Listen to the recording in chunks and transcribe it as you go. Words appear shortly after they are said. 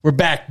We're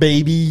back,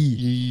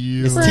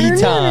 baby. It's tea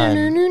time.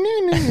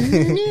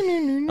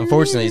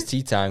 Unfortunately, it's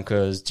tea time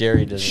because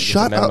Jerry doesn't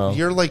get the memo. Up.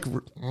 You're like...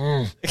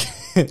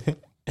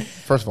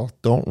 First of all,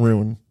 don't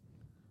ruin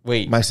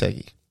my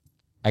seggy.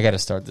 I got to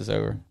start this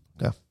over.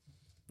 Yeah.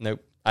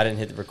 Nope. I didn't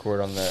hit the record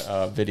on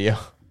the video.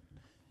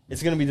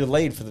 It's going to be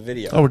delayed for the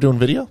video. Oh, we're doing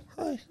video?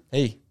 Hi.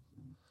 Hey.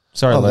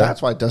 Sorry,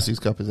 that's why Dusty's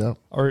cup is out.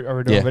 Are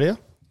we doing video?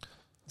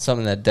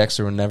 Something that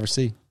Dexter will never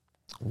see.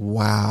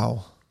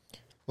 Wow.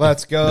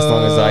 Let's go. As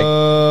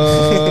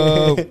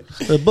long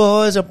as the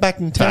boys are back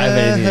in town. I have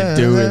anything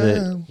to do with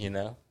it, you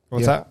know?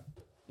 What's that?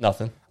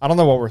 Nothing. I don't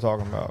know what we're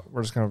talking about.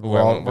 We're just gonna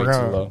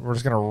We're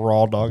just gonna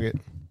raw dog it.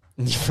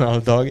 Raw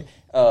dog it.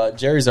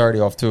 Jerry's already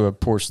off to a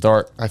poor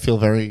start. I feel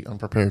very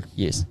unprepared.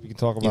 Yes. We can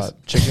talk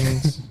about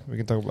chickens. We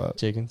can talk about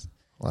chickens.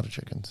 A lot of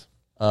chickens.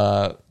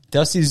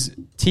 Dusty's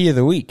tea of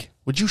the week.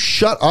 Would you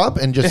shut up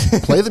and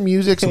just play the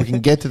music so we can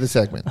get to the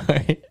segment? All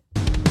right.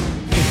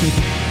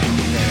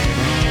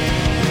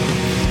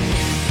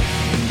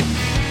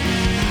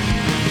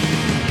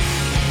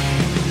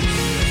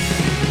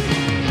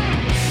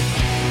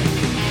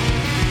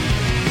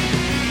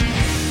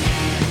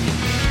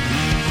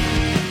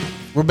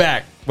 We're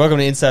back. Welcome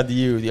to Inside the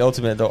U, the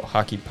ultimate adult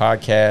hockey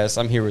podcast.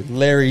 I'm here with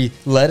Larry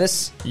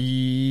Lettuce.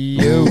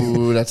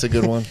 Yo, that's a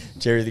good one.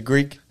 Jerry the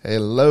Greek.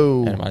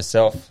 Hello. And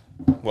myself.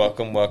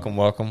 Welcome, welcome,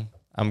 welcome.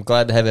 I'm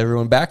glad to have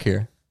everyone back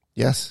here.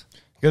 Yes.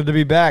 Good to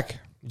be back.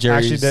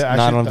 Jerry's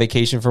not on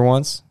vacation for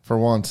once. For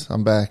once,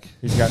 I'm back.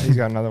 He's got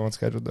another one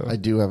scheduled though. I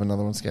do have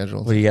another one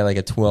scheduled. Well, you got like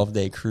a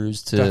 12-day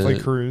cruise to definitely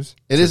cruise.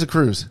 It is a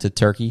cruise to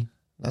Turkey.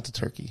 Not to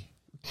Turkey.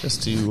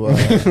 Just to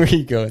where are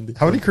you going?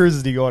 How many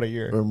cruises do you go on a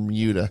year?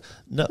 Bermuda.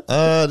 No,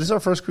 this is our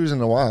first cruise in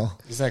a while.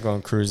 He's not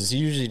going cruises. He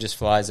usually just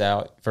flies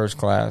out first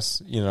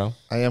class. You know.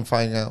 I am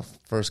flying out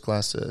first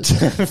class to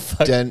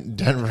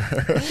Denver.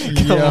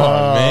 Come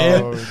on,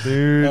 man,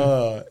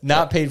 dude.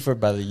 Not paid for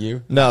by the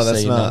U. No,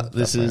 that's not.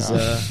 This is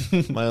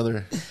my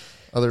other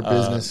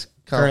business.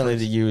 Currently,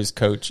 the U is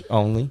coach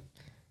only.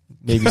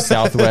 Maybe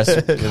Southwest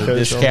with a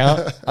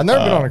discount. I've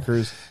never been on a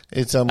cruise.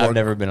 It's I've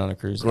never been on a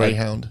cruise.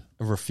 Greyhound.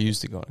 I refuse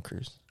to go on a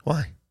cruise.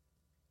 Why?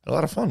 A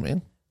lot of fun,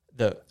 man.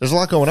 There's a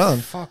lot going on.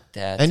 Fuck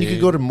that. And dude. you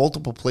can go to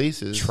multiple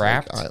places.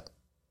 Trapped?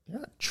 You're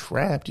not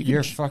trapped.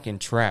 You're fucking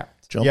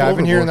trapped. Yeah, I've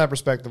been hearing that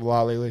perspective a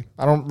lot lately.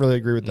 I don't really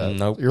agree with that.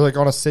 Nope. You're like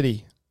on a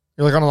city.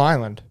 You're like on an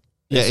island.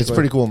 Yeah, it's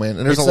pretty cool, man.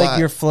 And there's it's a like lot.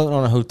 You're floating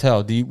on a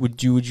hotel.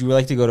 Would you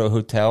like to go to a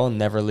hotel and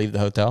never leave the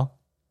hotel?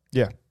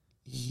 Yeah.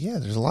 Yeah,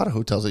 there's a lot of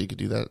hotels that you could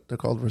do that. They're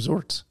called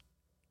resorts.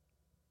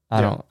 I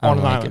don't on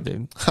an like island. it,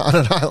 dude. On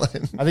an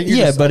island. I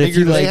think but if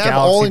you they have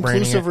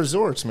all-inclusive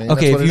resorts, man.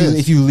 Okay, That's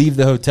if you leave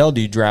the hotel, do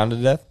you drown to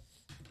death?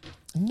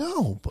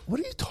 No, but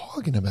what are you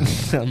talking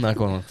about? I'm not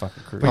going on a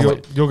fucking cruise.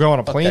 But you'll go on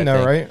a plane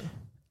though, right?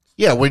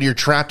 Yeah, when you're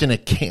trapped in a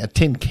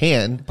tin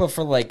can. But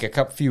for like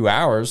a few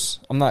hours,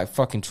 I'm not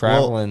fucking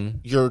traveling.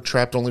 Well, you're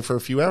trapped only for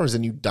a few hours,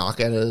 and you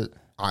dock at an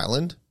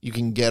island. You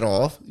can get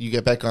off. You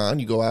get back on.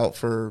 You go out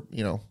for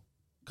a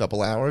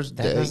couple hours.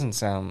 That doesn't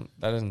sound.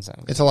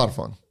 It's a lot of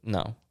fun.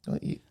 No.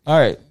 All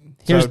right.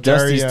 Here's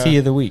Dusty's tea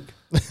of the week.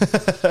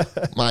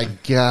 My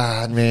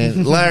God,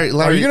 man, Larry,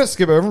 are you gonna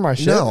skip over my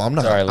shit? No, I'm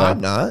not. Sorry, I'm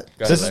not.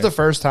 This is the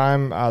first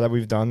time that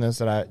we've done this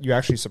that you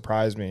actually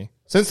surprised me.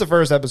 Since the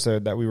first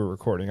episode that we were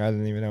recording, I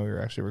didn't even know we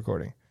were actually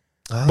recording.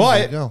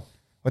 But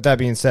with that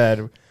being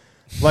said,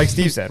 like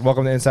Steve said,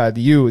 welcome to Inside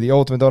the U, the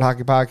ultimate adult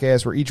hockey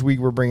podcast, where each week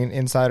we're bringing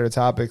insider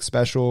topics,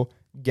 special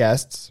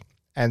guests,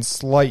 and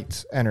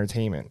slight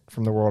entertainment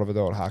from the world of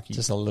adult hockey.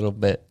 Just a little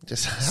bit.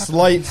 Just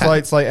slight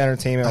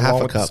entertainment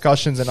along with cup.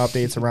 discussions and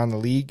updates around the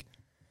league.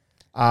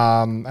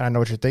 And I know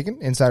what you're thinking.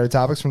 Insider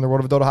topics from the world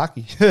of adult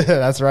hockey.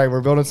 That's right.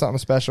 We're building something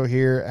special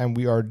here, and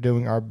we are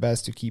doing our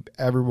best to keep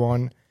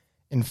everyone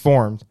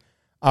informed.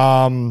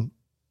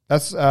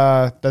 That's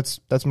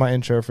my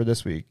intro for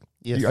this week.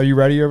 Yes. Are you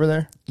ready over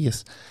there?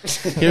 Yes.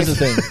 Here's the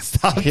thing.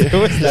 Stop doing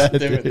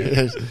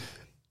that.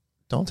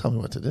 Don't tell me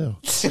what to do.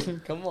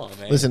 Come on,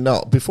 man. Listen,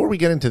 no. Before we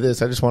get into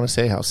this, I just want to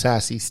say how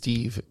sassy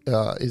Steve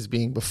is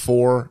being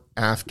before,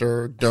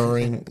 after,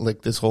 during,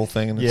 like this whole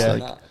thing. And it's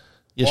like,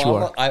 yes, you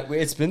are.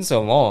 It's been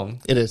so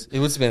long. It is. It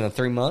was been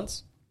 3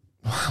 months.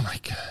 Oh my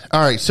God! All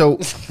right, so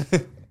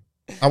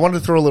I wanted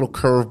to throw a little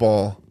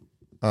curveball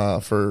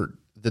for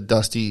the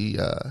Dusty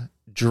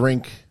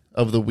drink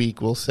of the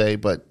week, we'll say,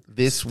 but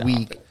this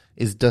week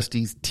is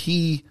Dusty's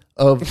tea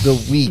of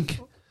the week.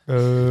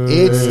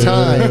 It's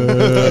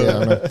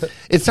time.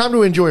 It's time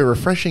to enjoy a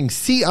refreshing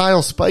Sea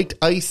Isle spiked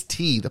iced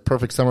tea, the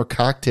perfect summer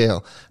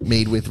cocktail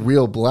made with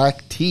real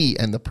black tea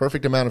and the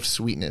perfect amount of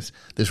sweetness.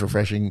 This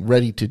refreshing,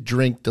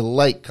 ready-to-drink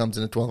delight comes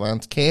in a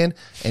 12-ounce can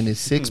and is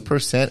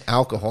 6%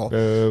 alcohol.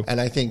 And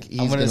I think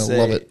he's going to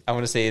love it. I'm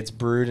going to say it's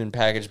brewed and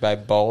packaged by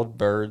Bald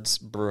Birds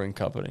Brewing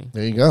Company.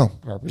 There you go.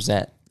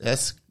 Represent.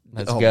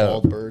 Let's go.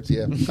 Bald birds,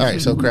 yeah. All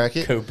right, so crack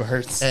it. Go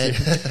birds.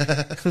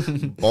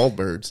 Bald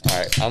birds. All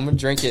right, I'm going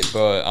to drink it,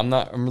 but I'm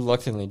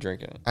reluctantly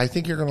drinking it. I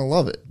think you're going to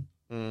love it.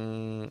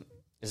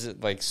 Is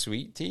it like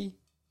sweet tea?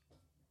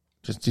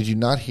 Did you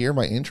not hear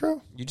my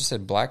intro? You just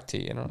said black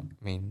tea.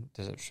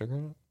 Does it have sugar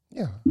in it?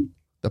 Yeah.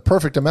 the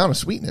perfect amount of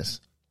sweetness.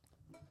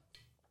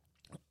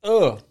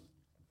 Ugh.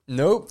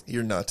 Nope.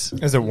 You're nuts.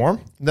 Is it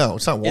warm? No,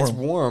 it's not warm. It's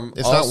warm.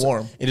 It's Also, not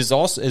warm. It is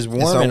also is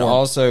warm not and warm.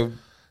 also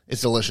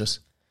It's delicious.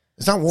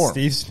 It's not warm.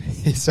 Steve's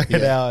face right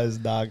now is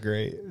not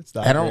great. It's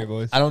not great,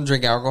 boys. I don't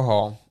drink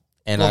alcohol,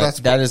 and Well,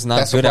 that is not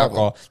that's the good problem.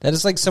 alcohol. That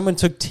is like someone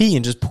took tea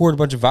and just poured a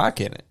bunch of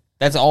vodka in it.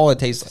 That's all it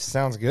tastes like.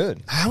 Sounds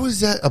good. How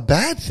is that a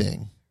bad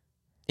thing?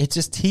 It's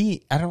just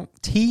tea.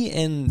 Tea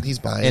and He's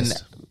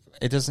biased. And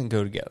it doesn't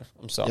go together.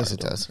 I'm sorry. Yes, it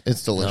does.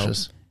 It's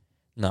delicious.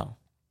 No.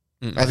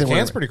 I think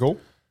Can's pretty cool.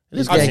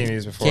 is I've good. seen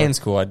these before. Can's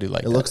cool. I do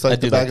like It that. looks I like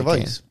do the bag of can.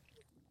 ice.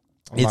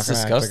 I'm not It's gonna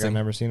act like disgusting. I've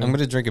never seen I'm them.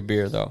 going to drink a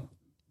beer, though,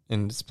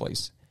 in this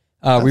place.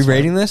 That's we fine.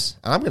 rating this?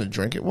 I'm going to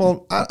drink it.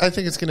 Well, I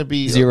think it's going to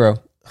be 0.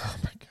 Oh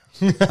my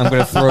god! I'm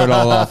going to throw it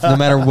all off. No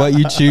matter what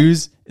you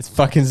choose, it's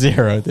fucking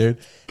 0, dude.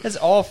 That's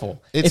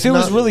awful. It's if it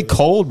was not- really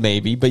cold,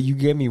 maybe, but you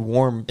gave me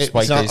warm It's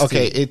spiked not iced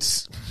okay. tea.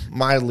 It's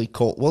mildly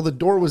cold. Well, the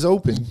door was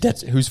open.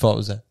 That's whose fault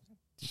was that?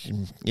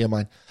 Yeah,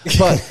 mine.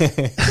 But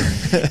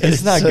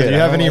It's not So good. Do you I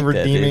have don't any like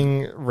that, dude.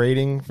 reading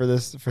rating for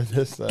this?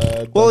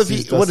 well, if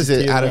Dusty's you, what is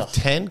it tea? out of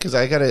 10? Because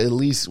I got to at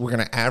least we're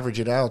going to average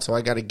it out, so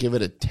I got to give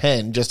it a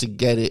 10 just to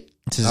get it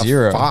To a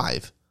 0.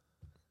 5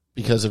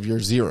 because of your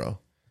 0,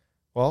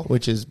 Well,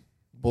 which is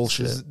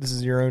bullshit. this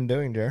is your own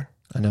doing, Jer.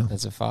 I know.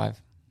 That's a 5.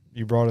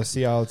 You brought a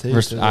CLT.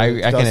 First, to the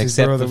I can Dusty's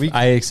Brew of accept the week.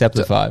 I accept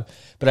the 5,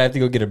 but I have to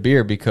go get a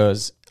beer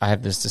because I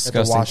have this to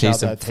disgusting wash out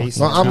taste of that taste.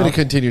 Well, I'm going mouth.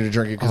 to continue to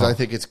drink it because I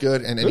think it's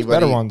good. And There's anybody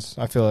better ones,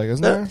 I feel like,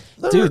 isn't there?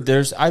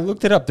 Dude, I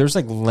looked it up. There's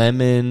like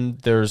lemon.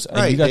 There's and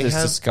Right, you got they this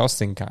have-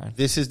 disgusting kind.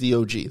 This is the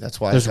OG. That's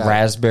why There's I got it.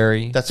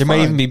 raspberry. That's there might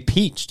fine. even be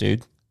peach,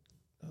 dude.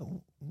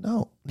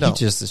 No.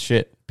 Peach is the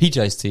shit. Peach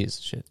iced tea is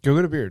the shit, Go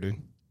get a beer,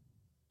 dude.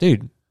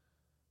 dude.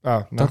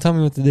 Oh, no. Don't tell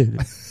me what to do.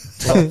 dude.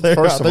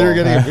 First of you're all,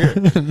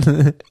 getting a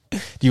beer.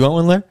 Do you want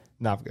one, Lair?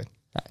 No, I'm good.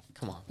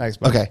 Come on. Thanks,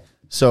 buddy. Okay,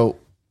 so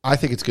I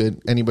think it's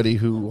good. Anybody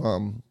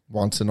who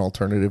wants an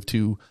alternative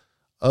to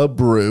a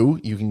brew,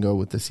 you can go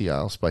with the Sea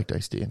Isle spiked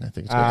iced tea, and I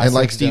think it's good. I And see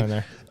like what you're doing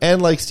Steve, there.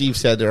 and like Steve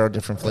said, there are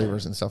different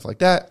flavors and stuff like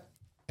that.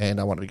 And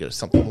I wanted to get us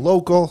something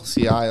local.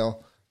 Sea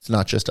Isle. It's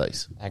not just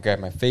ice. I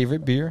grabbed my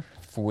favorite beer,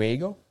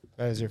 Fuego.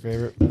 That is your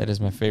favorite. That is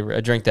my favorite.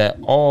 I drank that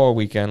all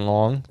weekend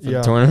long for Yeah.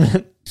 the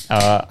tournament.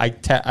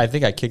 I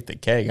think I kicked the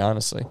keg,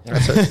 honestly.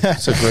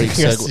 That's a great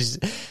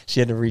segue. She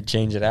had to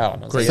rechange it out.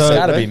 And I was Great like, it's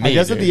got to segue. be me. I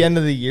guess at dude. the end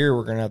of the year,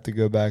 we're gonna have to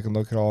go back and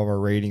look at all of our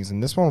ratings,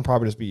 and this one will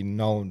probably just be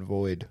null and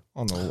void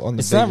on the.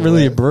 It's not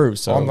really a brew,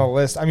 so. on the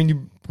list. I mean,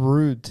 you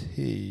brew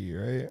tea,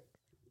 right?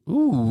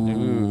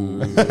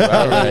 Ooh. All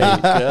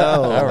right.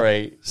 All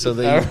right. So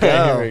there you All right,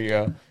 go. Here we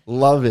go.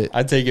 Love it.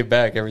 I take it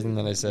back, everything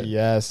that I said.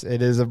 Yes,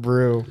 it is a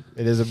brew.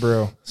 It is a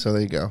brew. So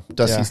there you go.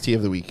 Dusty's Yeah. tea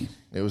of the week.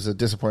 It was a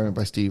disappointment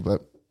by Steve,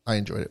 but I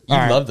enjoyed it. You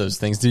All right. love those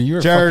things, dude. You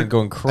were Jared, fucking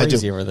going crazy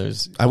do. over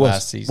those I was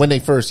last season. when they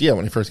first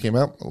came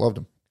out. I loved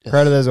them.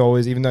 Credit as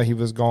always, even though he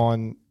was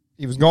gone.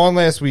 He was gone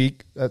last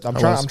week. I'm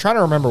was. trying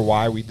to remember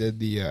why we did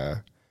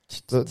the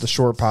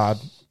short pod,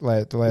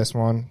 the last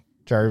one.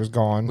 Jerry was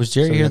gone. Was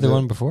Jerry So here we the did-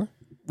 one before?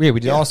 Yeah, we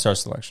did All-Star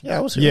selection. Yeah,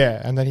 I was here.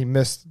 Yeah, and then he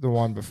missed the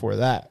one before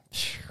that.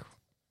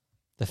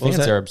 The What was fans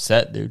that? are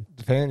upset, dude.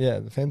 The fans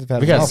have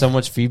had We got enough. so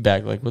much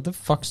feedback. Like, what the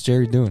fuck's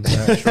Jerry doing?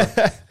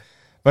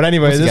 But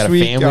anyway, What's he this got, a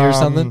week, family or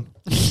something?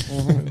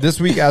 this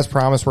week, as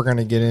promised, we're going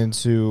to get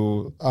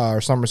into our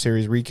summer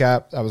series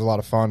recap. That was a lot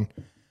of fun.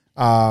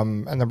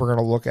 And then we're going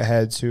to look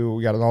ahead to,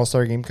 we got an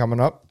all-star game coming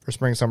up for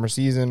spring summer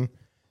season.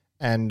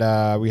 And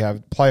we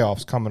have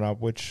playoffs coming up,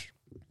 which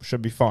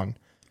should be fun.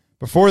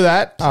 Before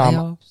that,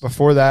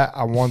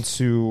 I want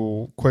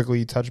to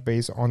quickly touch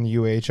base on the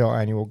UAHL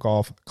Annual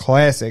Golf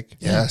Classic.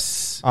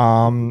 Yes.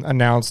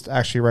 Announced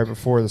actually right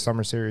before the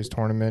Summer Series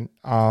tournament.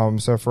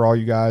 So for all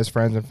you guys,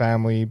 friends and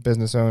family,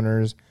 business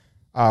owners,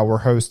 we're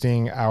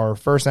hosting our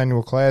first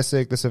annual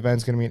classic. This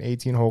event's going to be an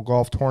 18-hole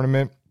golf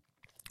tournament.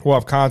 We'll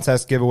have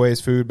contests,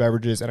 giveaways, food,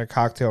 beverages, and a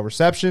cocktail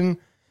reception.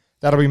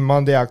 That'll be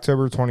Monday,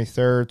 October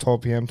 23rd,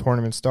 12 p.m.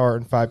 tournament start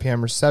and 5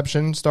 p.m.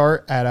 reception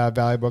start at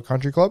Valley Brook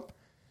Country Club.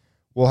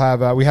 We'll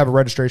have we have a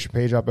registration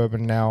page up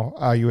open now,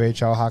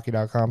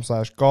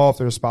 uhlhockey.com/golf.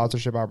 There's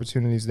sponsorship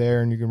opportunities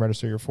there, and you can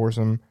register your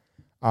foursome.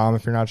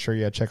 If you're not sure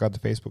yet, check out the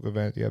Facebook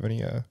event. Do you have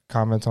any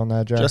comments on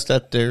that, Jack? Just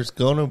that there's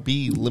going to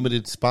be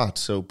limited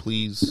spots, so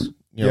please,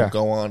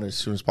 go on as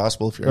soon as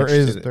possible if you're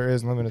interested. There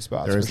is limited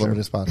spots. There is for sure.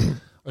 limited spots.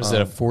 What is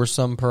it, a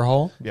foursome per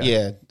hole?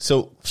 Yeah.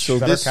 So Is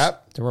that this our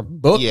cap? They were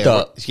booked yeah,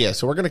 up. yeah.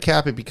 So we're going to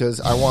cap it because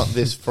I want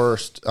this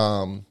first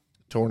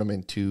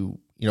tournament to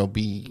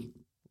be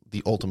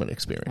the ultimate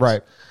experience.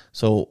 Right.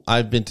 So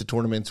I've been to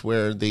tournaments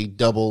where they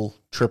double,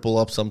 triple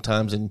up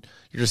sometimes, and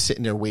you're just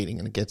sitting there waiting,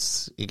 and it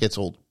gets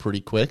old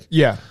pretty quick.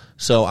 Yeah.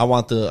 So I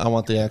want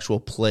the actual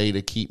play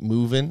to keep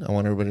moving. I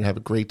want everybody to have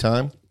a great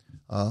time.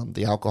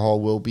 The alcohol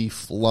will be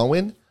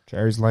flowing.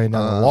 Jerry's laying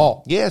down the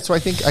law. Yeah. So I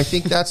think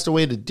that's the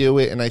way to do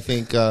it, and I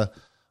think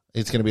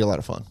it's going to be a lot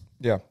of fun.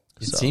 Yeah.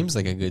 It seems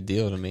like a good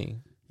deal to me.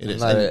 It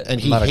is. I'm not, And I'm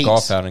he not a hates-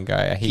 golf outing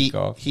guy. I hate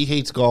golf. He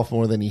hates golf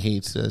more than he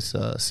hates this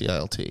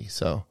CILT.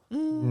 So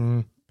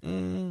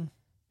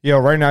Yeah,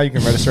 right now you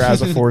can register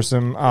as a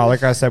foursome.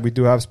 Like I said, we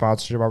do have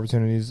sponsorship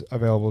opportunities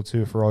available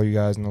too for all you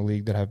guys in the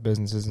league that have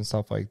businesses and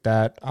stuff like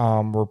that.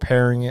 We're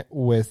pairing it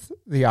with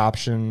the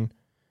option,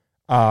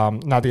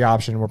 not the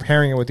option. We're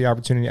pairing it with the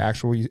opportunity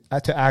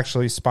to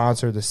actually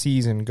sponsor the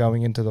season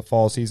going into the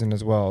fall season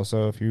as well.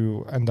 So if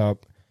you end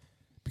up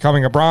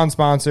becoming a bronze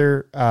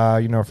sponsor,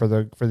 for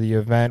the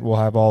event, we'll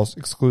have all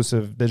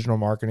exclusive digital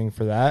marketing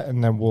for that,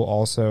 and then we'll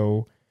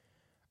also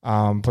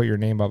put your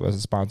name up as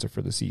a sponsor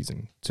for the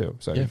season too.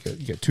 So you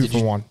get two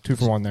for one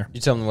there.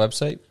 You tell them the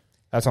website?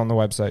 That's on the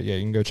website. Yeah,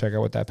 you can go check out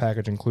what that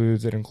package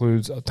includes. It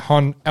includes a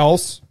ton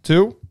else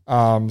too.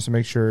 So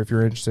make sure if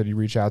you're interested, you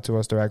reach out to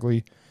us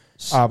directly.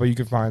 But you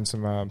can find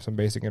some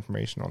basic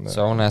information on that.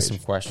 So I want to ask some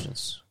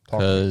questions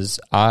because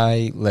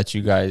I let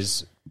you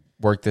guys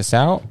work this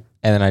out,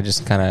 and then I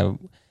just kind of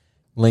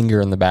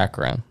linger in the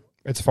background.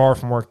 It's far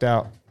from worked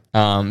out.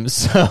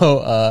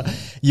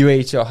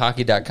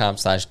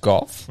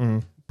 UHLhockey.com/golf.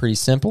 Pretty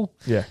simple.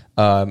 Yeah.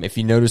 If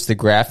you notice the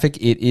graphic,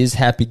 it is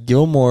Happy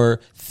Gilmore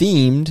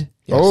themed.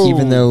 Yes.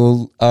 Even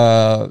though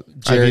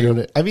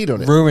Jerry I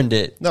vetoed it. ruined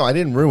it. No, I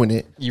didn't ruin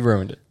it. You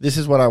ruined it. This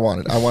is what I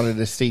wanted. I wanted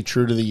to stay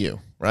true to the U,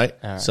 right?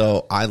 All right.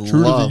 So I to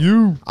the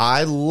U.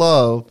 I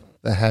love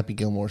the Happy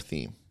Gilmore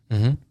theme.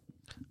 Mm-hmm.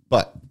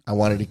 But I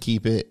wanted to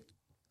keep it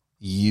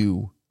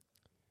U.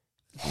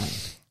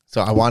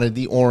 So I wanted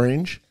the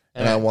orange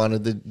and I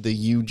wanted the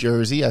U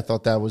jersey. I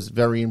thought that was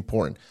very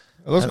important.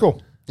 It looks cool.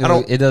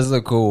 It does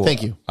look cool.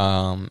 Thank you.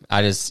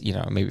 I just,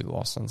 maybe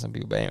lost on some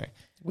people, but anyway.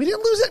 We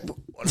didn't lose it.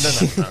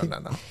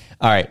 No.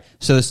 All right.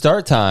 So the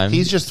start time.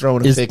 He's just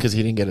throwing a fit because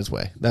he didn't get his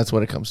way. That's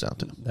what it comes down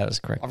to. That is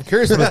correct. I'm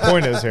curious what his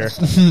point is here.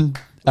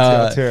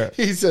 Let's hear it.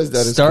 He says that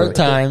is Start correct.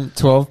 time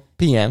 12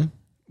 p.m.,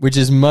 which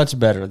is much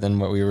better than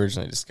what we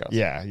originally discussed.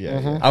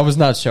 Yeah. I was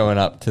not showing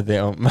up to the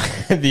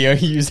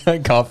OU's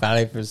golf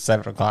alley for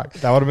 7 o'clock.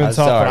 That would have been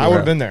tough, but I would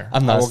have been there.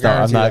 I'm not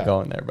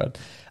going there, but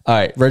all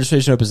right.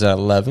 Registration opens at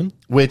 11.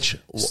 Which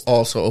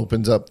also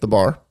opens up the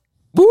bar.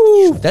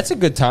 Woo! That's a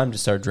good time to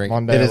start drinking.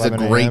 Monday, It is a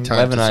 11 great a.m.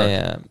 time. 11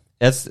 a.m.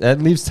 That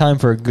leaves time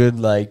for a good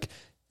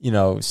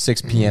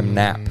 6 p.m.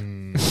 nap.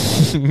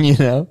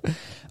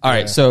 All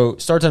right. So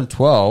start time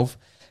 12.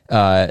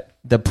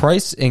 The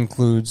price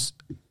includes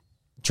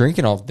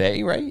drinking all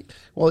day, right?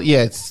 Well,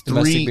 yeah, it's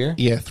Domestic beer?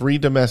 Yeah, 3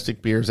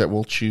 domestic beers that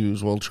we'll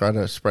choose. We'll try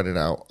to spread it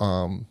out.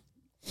 We'll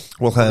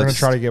We're have. going to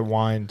try to get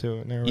wine too.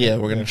 In there, right? Yeah,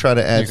 we're going to try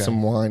to add Okay.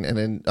 some wine and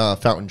then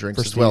fountain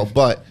drinks as well.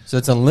 But So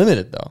it's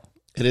unlimited though.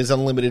 it is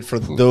unlimited for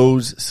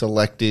those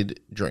selected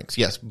drinks.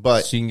 Yes,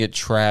 but So you can get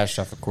trash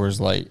off of Coors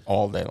Light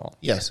all day long.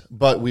 yes,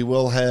 but we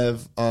will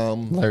have.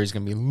 Larry's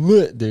gonna be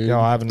lit, dude. Yo,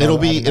 I have It'll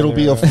be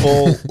a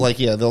full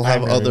they'll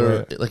have I'm ready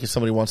other to if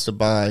somebody wants to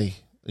buy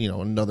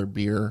another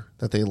beer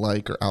that they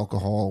like or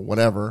alcohol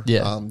whatever.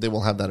 Yeah. They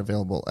will have that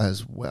available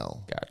as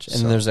well. Gotcha.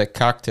 And there's a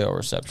cocktail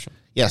reception.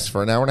 Yes,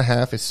 for an hour and a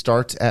half. It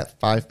starts at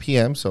 5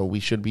 p.m., so we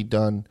should be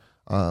done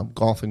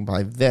golfing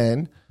by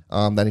then.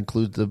 That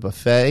includes the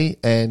buffet,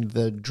 and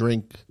the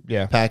drink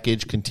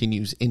package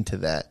continues into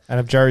that. And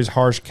if Jerry's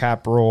harsh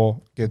cap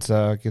rule gets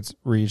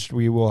reached,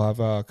 we will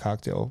have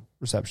cocktail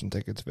reception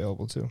tickets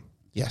available too.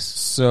 Yes.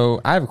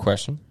 So I have a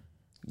question.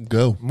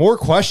 Go. More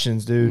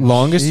questions, dude.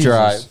 Longest Jesus.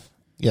 drive.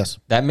 Yes.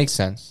 That makes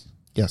sense.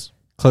 Yes.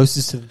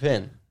 Closest to the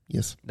pin.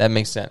 Yes. That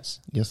makes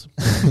sense. Yes.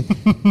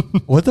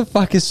 What the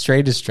fuck is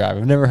straightest drive?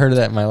 I've never heard of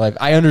that in my life.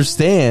 I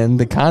understand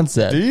the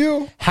concept. Do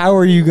you? How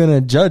are you going to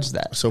judge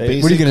that? So what are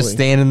you basically- going to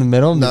stand in the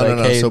middle? And be No.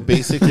 like, hey, So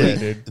basically,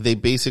 dude. they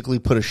basically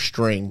put a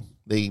string.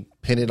 They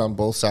pin it on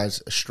both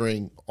sides, a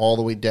string all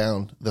the way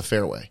down the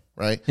fairway,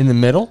 right? in the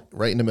middle?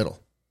 Right in the middle.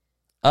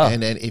 Oh,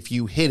 And then if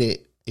you hit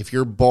it, if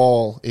your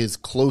ball is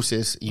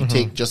closest, you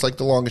take, just like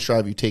the longest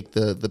drive, you take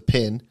the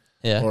pin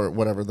Yeah. or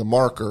whatever, the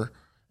marker,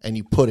 and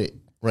you put it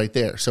right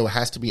there. So it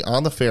has to be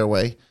on the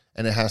fairway,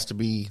 and it has to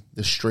be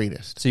the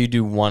straightest. so you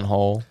do one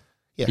hole.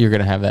 Yeah. You're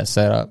going to have that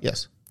set up.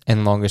 Yes.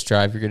 And longest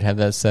drive, you're going to have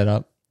that set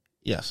up.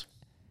 Yes.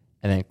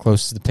 And then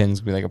closest to the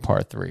pins will be like a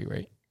par 3,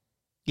 right?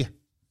 Yeah.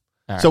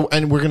 All right. So,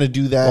 and we're going to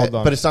do Well that,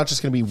 done. but it's not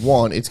just going to be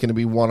one. It's going to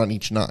be one on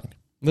each 9.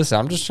 Listen,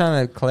 I'm just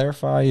trying to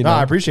clarify. You No, know,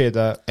 I appreciate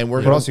that. And we're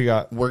what gonna, else you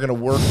got? We're going to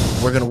work.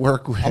 We're going to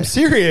work with. I'm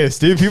serious,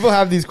 dude. People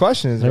have these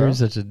questions, bro. Larry's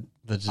such a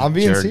I'm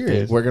being jerk, serious.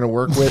 dude. We're going to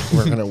work with.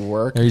 We're going to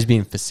work. Larry's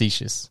being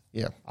facetious.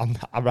 Yeah. I'm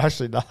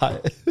actually not.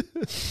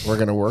 We're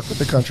going to work with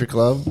the country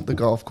club, the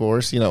golf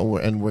course,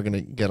 and we're going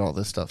to get all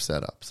this stuff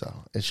set up. So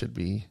it should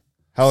be.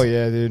 Hell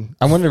yeah, dude.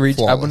 I wanted to I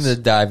Flawless. wanted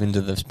to dive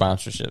into the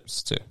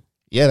sponsorships too,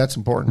 Yeah, that's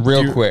important.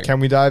 real quick. Can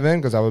we dive in?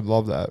 Because I would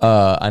love that.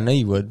 I know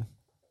you would.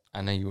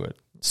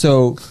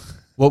 So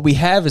what we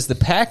have is the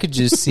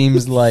packages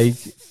seems like.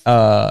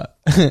 So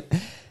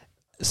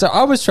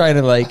I was trying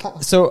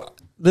to So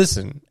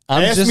listen,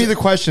 Ask me the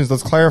questions.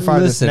 Let's clarify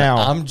this now.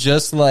 I'm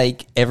just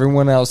like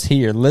everyone else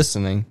here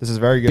listening. This is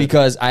very good.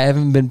 Because I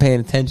haven't been paying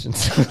attention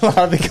to a lot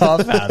of the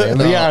golf out there.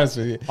 To be honest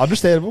with you,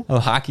 Understandable. I'm a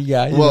hockey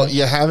guy. you Well, know?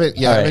 you haven't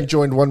All right.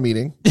 joined one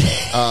meeting.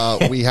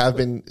 We have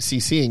been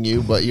CCing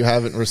you, but you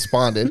haven't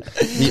responded.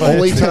 The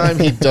only time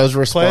he does Classic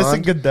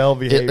respond Goodell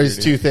behavior. is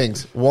dude. 2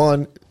 things.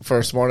 One, for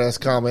a smart ass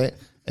comment,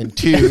 and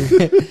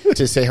 2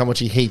 to say how much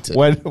he hates it.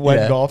 When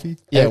Yeah. golfy?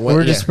 Yeah,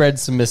 or to yeah. spread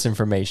some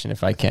misinformation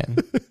if I can.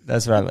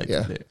 That's what I like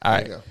Yeah. to do. All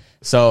right. you go.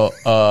 So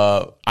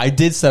I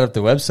did set up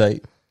the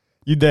website.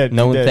 You did.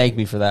 No you one did. thanked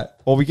me for that.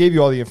 Well, we gave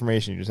you all the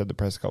information. You just had to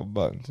press a couple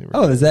buttons.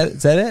 Oh, is that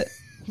it?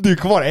 Dude,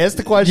 come on. Ask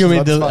the You question.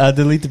 want me to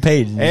delete the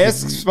page? And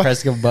Ask just Sp-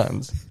 press a couple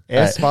buttons.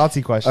 Ask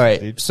Spotsy questions, All right.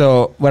 dude.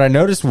 So what I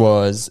noticed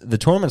was the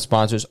tournament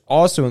sponsors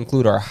also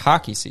include our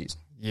hockey season.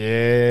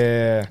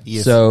 Yeah.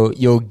 Yes. So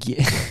you'll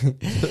get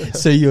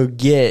you'll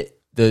get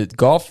the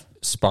golf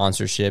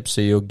sponsorship.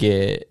 So you'll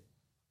get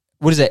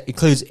what is that? It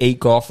includes 8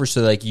 golfers.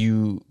 So like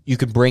you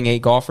could bring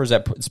 8 golfers.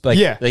 It's like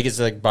it's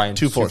like buying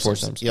 2 foursomes.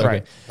 foursomes. Yeah,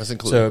 Right. That's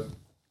included. So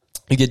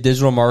you get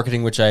digital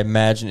marketing, which I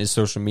imagine is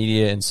social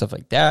media and stuff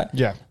like that.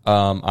 Yeah.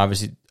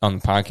 Obviously on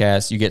the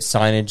podcast, you get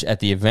signage at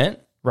the event.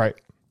 Right.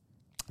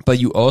 But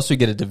you also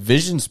get a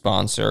division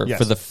sponsor Yes.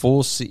 for the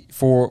full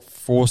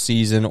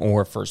season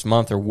or first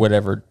month or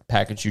whatever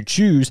package you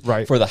choose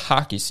Right. for the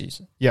hockey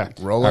season. Yeah.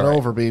 Rolling All right.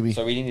 over, baby.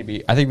 So we need to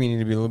be. I think we need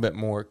to be a little bit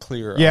more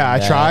clear. Yeah, on I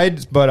that.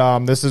 tried,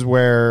 but this is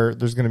where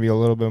there's going to be a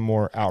little bit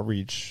more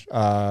outreach.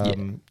 We're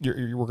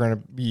going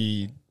to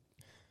be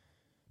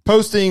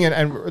posting,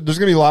 and there's going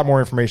to be a lot more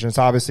information. It's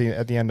obviously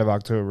at the end of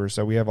October,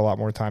 so we have a lot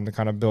more time to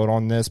kind of build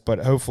on this. But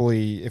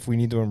hopefully, if we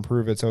need to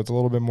improve it, so it's a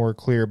little bit more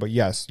clear. But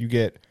yes,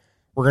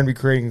 we're going to be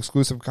creating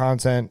exclusive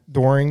content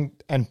during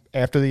and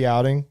after the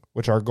outing,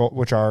 which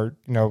our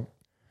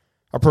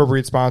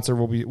appropriate sponsor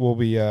will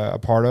be a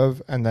part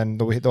of, and then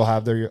they'll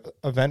have their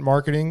event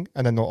marketing,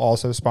 and then they'll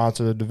also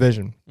sponsor the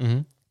division. Mm-hmm.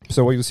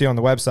 So what you'll see on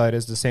the website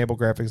is the sample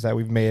graphics that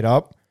we've made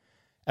up.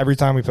 Every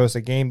time we post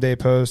a game day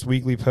post,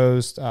 weekly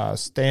post,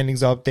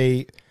 standings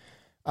update,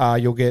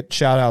 you'll get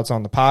shout outs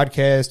on the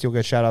podcast. You'll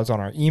get shout outs on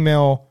our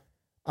email.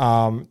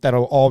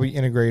 That'll all be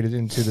integrated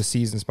into the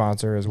season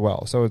sponsor as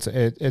well. So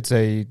it's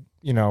a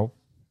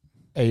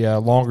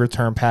longer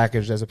term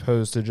package as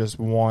opposed to just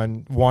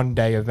one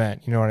day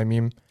event. You know what I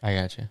mean? I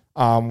got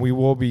you. We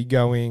will be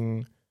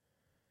going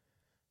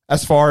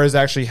as far as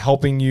actually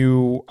helping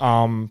you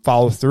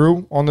follow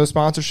through on those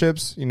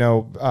sponsorships.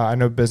 I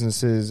know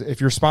businesses, if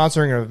you're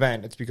sponsoring an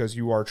event, it's because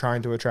you are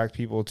trying to attract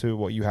people to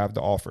what you have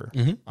to offer.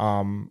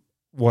 Mm-hmm.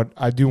 What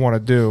I do want to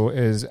do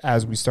is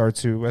as we start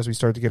to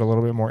get a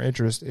little bit more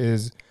interest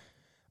is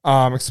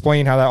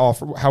explain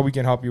how we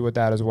can help you with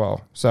that as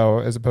well. So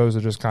as opposed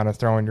to just kind of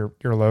throwing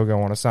your logo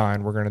on a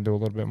sign, we're going to do a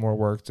little bit more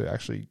work to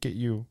actually get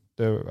you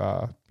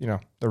the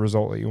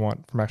result that you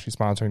want from actually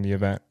sponsoring the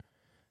event.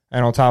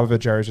 And on top of it,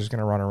 Jerry's just going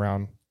to run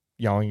around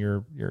yelling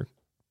your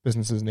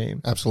business's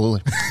name.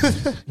 Absolutely.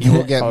 You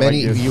will get I like many.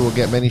 you. You will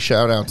get many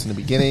shout outs in the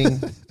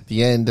beginning,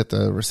 the end, at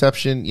the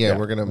reception. Yeah,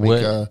 we're gonna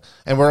make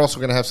and we're also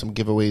gonna have some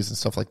giveaways and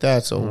stuff like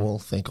that. So we'll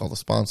thank all the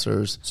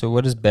sponsors. So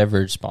what does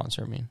beverage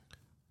sponsor mean?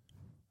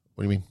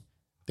 What do you mean?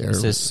 It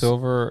says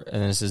silver,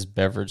 and this is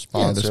beverage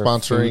sponsor, they're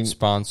sponsoring- food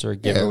sponsor,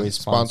 giveaway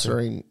sponsor.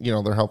 Sponsoring.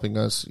 They're helping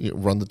us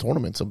run the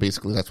tournament. So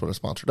basically, that's what a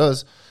sponsor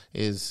does: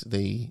 is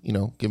they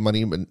give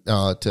money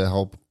to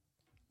help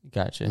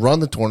Gotcha.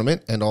 run the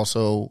tournament and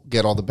also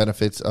get all the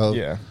benefits of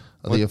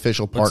the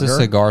official What's partner.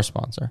 a cigar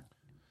sponsor?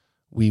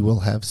 We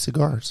will have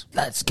cigars.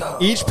 Let's go.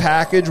 Each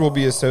package will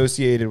be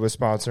associated with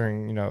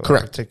sponsoring,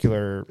 Correct. a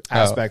particular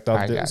aspect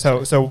I of it.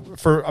 gotcha. So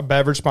for a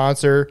beverage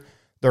sponsor,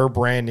 their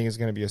branding is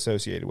going to be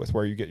associated with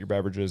where you get your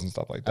beverages and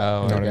stuff like that.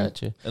 Oh, You know I what mean?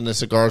 got you. And the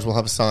cigars will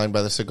have a sign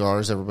by the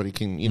cigars. Everybody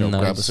can grab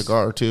a Nice.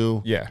 cigar or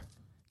two. Yeah.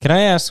 Can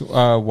I ask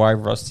why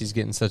Rusty's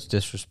getting such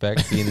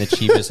disrespect, being the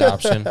cheapest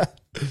option?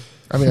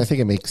 I mean, I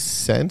think it makes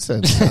sense.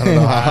 And I don't know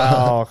how.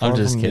 Wow, I'm coming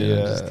just from kidding.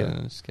 the, I'm just kidding.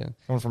 I'm just kidding.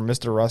 Coming from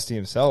Mr. Rusty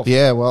himself.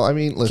 Yeah, well, I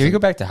mean, Can we listen. go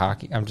back to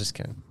hockey? I'm just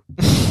kidding.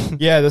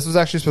 Yeah, this was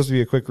actually supposed to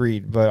be a quick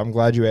read, but I'm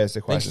glad you asked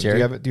the Thanks, question.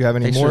 Jerry. Do you have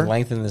any Thanks more? for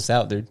lengthening this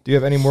out, dude. Do you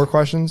have any more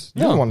questions?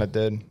 You're No. the one that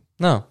did.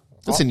 No.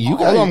 Listen, you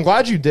Although I'm guys.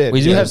 glad you did.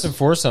 We do have Yes. some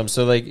foursomes.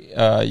 So, like,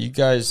 you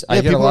guys, I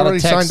Yeah, get a people lot of already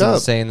signed texts up.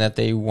 saying that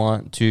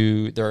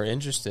they're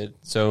interested.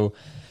 So,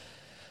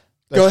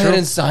 That's go ahead true.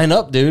 and sign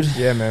up, dude.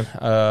 Yeah, man.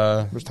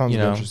 There's tons you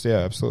of know, interest. Yeah,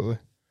 absolutely.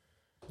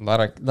 a lot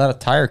of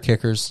tire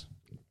kickers.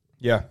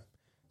 Yeah.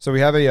 So we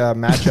have a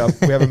matchup.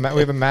 we have a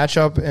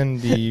matchup in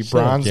the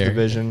Shut up, bronze Jerry.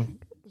 division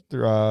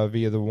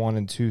via the 1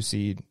 and 2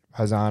 seed.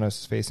 Paisanos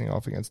is facing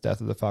off against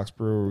Death of the Fox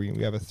Brewery.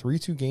 We have a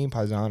 3-2 game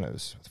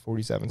Paisanos with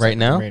 47 Right seconds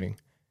now? remaining.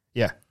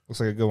 Yeah, looks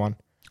like a good one.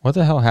 What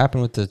the hell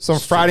happened with the Some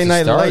Friday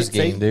night Stars lights,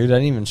 game, eh? dude? I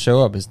didn't even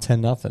show up. It's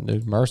 10-0,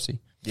 dude. Mercy.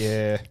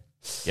 Yeah.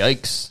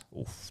 Yikes.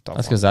 Oof, tough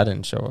That's one. because I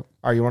didn't show up. All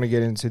right, you want to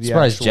get into the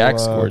Surprised actual, Jack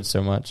scored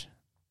so much.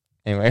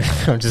 Anyway,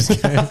 I'm just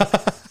kidding.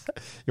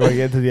 You want to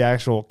get into the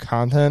actual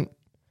content?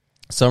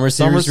 Summer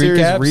Series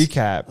recaps?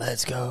 recap.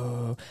 Let's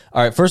go.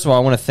 All right. First of all,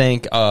 I want to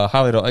thank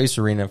Hollywood Ice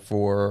Arena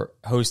for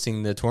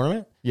hosting the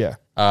tournament. Yeah.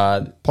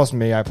 Uh, Plus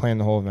me, I planned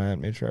the whole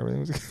event, made sure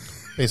everything was good.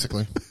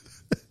 Basically.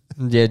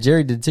 yeah,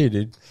 Jerry did too,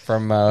 dude.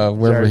 From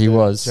wherever he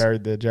was.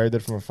 Jared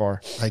did from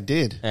afar. I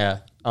did. Yeah.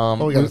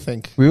 Oh, we got to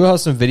think. We will have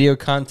some video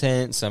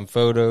content, some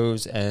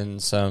photos,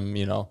 and some,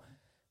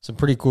 some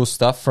pretty cool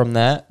stuff from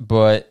that.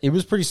 But it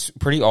was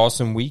pretty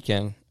awesome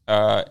weekend.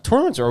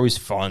 Tournaments are always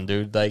fun,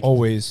 dude. Like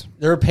Always.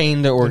 they're a pain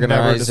to Never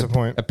organize,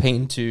 disappoint. a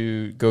pain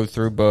to go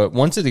through, but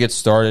once it gets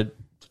started,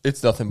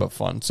 it's nothing but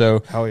fun.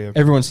 So Hell yeah.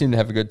 everyone seemed to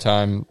have a good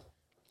time.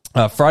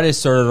 Friday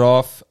started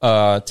off.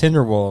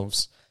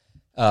 Timberwolves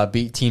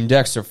beat Team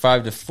Dexter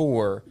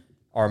 5-4.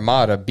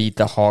 Armada beat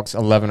the Hawks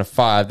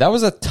 11-5. That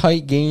was a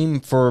tight game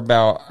for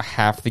about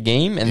half the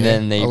game, and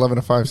then they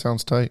 11-5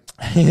 sounds tight.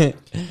 It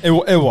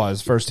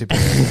was first 2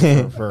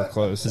 periods for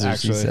close. That's what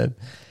she Actually, said.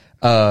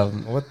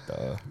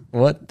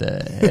 what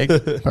the heck?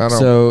 I don't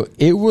So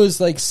it was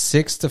like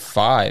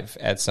 6-5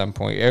 at some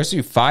point.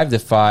 Actually,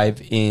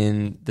 5-5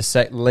 in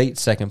the late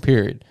second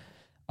period.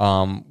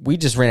 We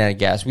just ran out of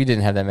gas. We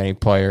didn't have that many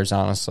players.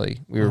 Honestly,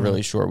 we were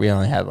really short. We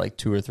only had like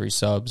 2 or 3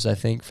 subs, I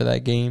think, for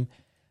that game.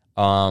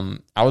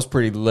 I was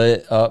pretty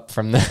lit up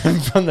from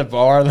the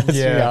bar. Let's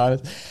be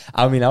honest.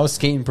 I mean, I was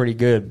skating pretty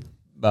good,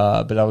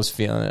 but I was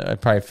feeling it. I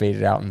probably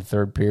faded out in the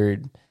third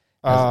period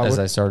as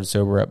I started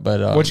sober up.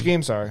 But which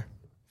game? Sorry,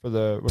 which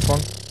one?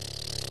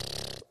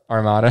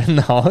 Armada and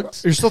the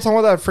Hawks. You're still talking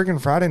about that freaking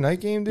Friday night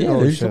game, dude? Yeah,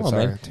 Holy dude, shit! come on,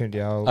 Sorry, man. tuned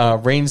you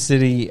out. Rain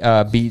City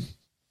beat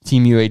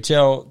Team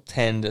UHL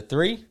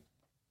 10-3.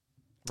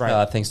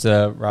 Right. Thanks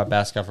to Rob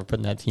Bascott for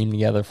putting that team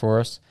together for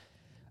us.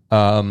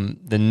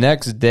 The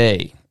next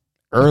day,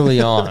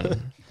 early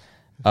on,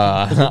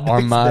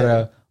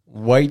 Armada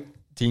White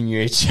Team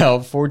UHL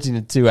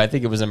 14-2. I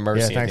think it was a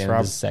mercy at the end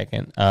of the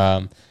second.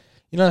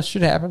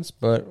 Shit happens,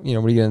 but what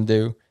are you gonna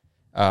do?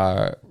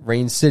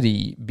 Rain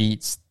City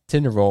beats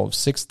Timberwolves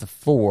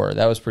 6-4.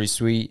 That was pretty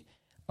sweet.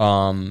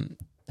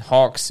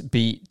 Hawks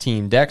beat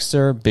Team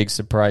Dexter. Big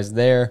surprise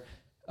there.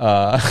 So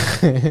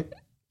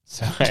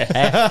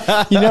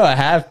I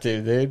have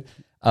to, dude.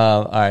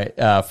 All right,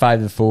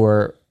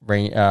 5-4.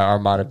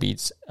 Armada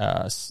beats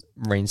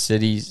Rain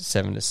City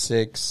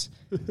 7-6.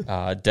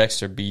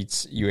 Dexter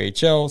beats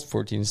UHL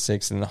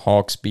 14-6, and the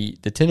Hawks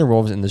beat the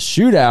Timberwolves in the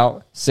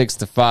shootout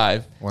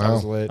 6-5. Wow. That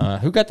was lit.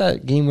 Who got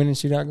that game-winning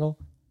shootout goal?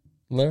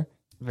 Blair?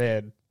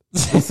 Man,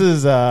 this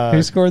is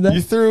Who scored that?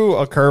 You threw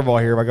a curveball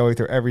here by going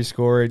through every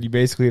score, and you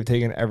basically have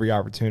taken every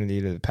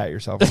opportunity to pat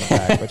yourself on the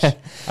back, which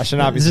I should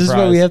not be This surprised.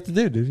 is what we have to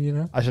do,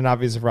 dude. I should not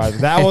be surprised.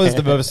 That was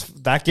the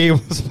most. That game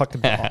was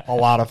fucking a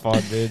lot of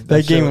fun, dude.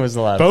 That game was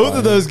a lot of Both fun.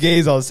 of those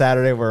games on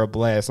Saturday were a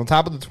blast. On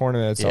top of the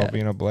tournament itself Yeah.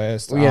 being a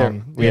blast. We had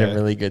a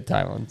really good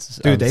time on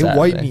dude, they Saturday.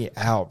 wiped me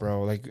out,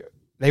 bro. Like,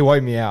 they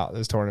wiped me out,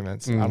 those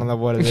tournaments. I don't know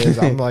what it is.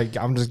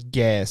 I'm just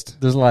gassed.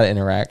 There's a lot of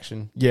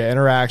interaction. Yeah,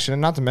 interaction.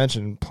 And not to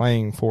mention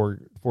playing four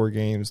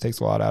games takes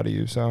a lot out of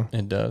you. So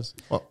It does.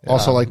 Well,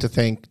 also like to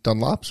thank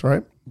Dunlop's,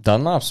 right?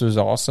 Dunlop's was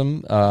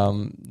awesome.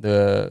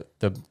 The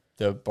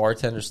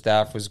bartender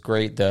staff was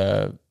great.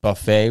 The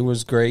buffet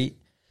was great.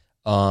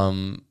 We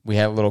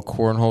had a little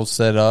cornhole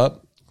set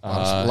up.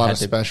 A lot of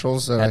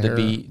specials. Had to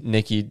beat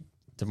Nikki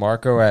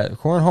DeMarco at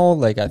cornhole,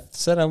 like I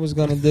said I was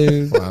gonna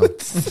do. Wow.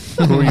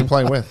 Who were you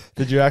playing with?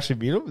 did you actually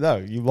beat them? No,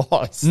 you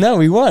lost. No,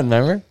 we won.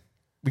 Remember,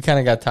 we kind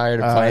of got tired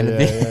of playing.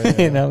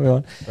 Yeah. We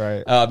won.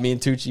 Right. Me and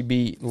Tucci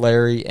beat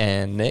Larry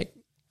and Nick,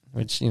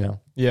 which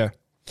Yeah.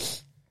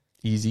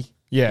 easy.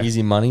 Yeah.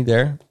 Easy money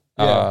there.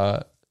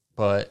 Yeah.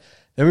 But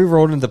then we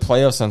rolled into the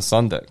playoffs on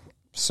Sunday.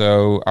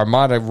 So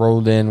Armada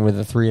rolled in with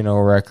a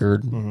 3-0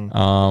 record.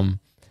 Mm-hmm.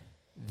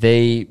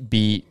 They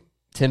beat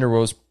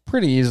Timberwolves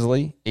pretty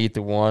easily,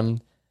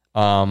 8-1.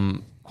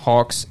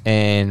 Hawks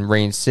and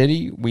Rain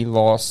City, we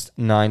lost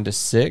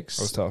 9-6.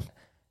 That was tough.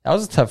 That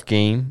was a tough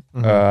game.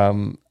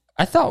 Mm-hmm.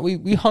 I thought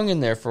we hung in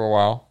there for a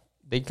while.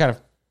 They kind of,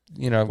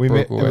 broke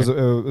away. It was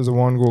a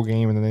 1-goal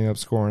game, and then they ended up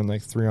scoring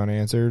like 3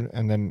 unanswered,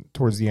 and then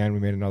towards the end we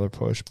made another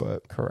push.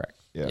 But Correct.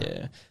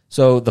 Yeah.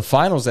 So the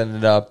finals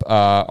ended up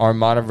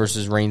Armada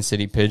versus Rain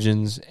City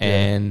Pigeons,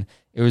 and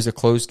it was a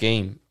close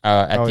game.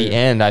 At the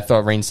end, I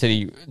thought Rain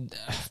City,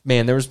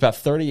 man, there was about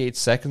 38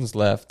 seconds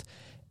left,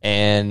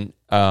 and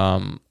I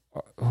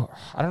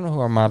don't know who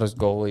Armada's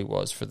goalie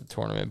was for the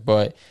tournament,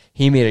 but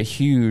he made a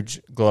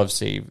huge glove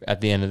save at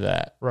the end of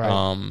that. Right.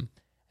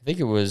 I think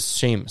it was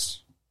Seamus.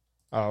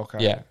 oh, okay.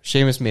 Yeah,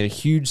 Seamus made a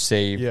huge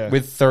save Yeah.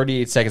 with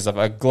 38 seconds left.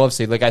 A glove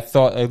save. Like I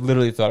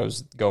literally thought it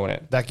was going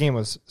in. That game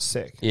was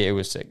sick. Yeah, it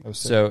was sick. was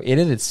sick. So it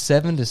ended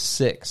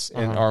 7-6,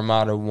 and Uh-huh.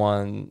 Armada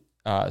won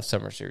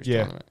Summer Series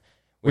tournament.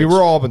 We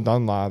were all up in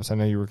Dunlops. I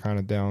know you were kind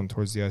of down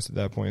towards the ice at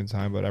that point in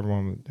time, but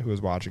everyone who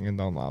was watching in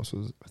Dunlops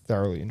was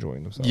thoroughly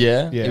enjoying themselves.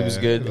 Yeah, it was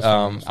good. It was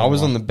fun. It was I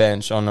was fun on the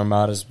bench, on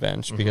Armada's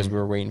bench, because we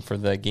were waiting for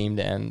the game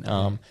to end.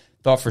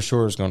 Thought for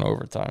sure it was going to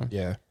overtime.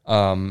 Yeah.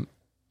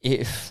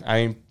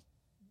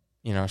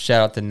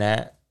 Shout out to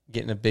Nat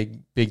getting a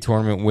big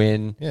tournament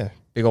win. Yeah.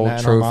 Big old Nat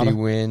and trophy Armada.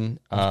 win.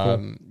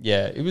 Cool.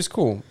 Yeah, it was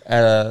cool.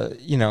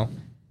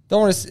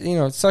 Don't want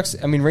to. It sucks.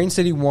 I mean, Rain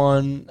City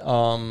won.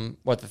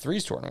 The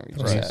threes tournament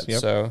we just had. Yep.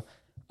 So,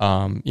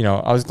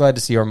 I was glad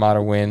to see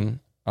Armada win.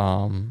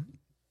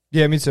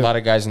 Yeah, me A too. lot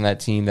of guys on that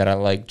team that I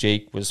like.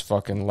 Jake was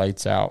fucking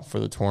lights out for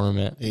the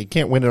tournament. You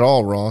can't win it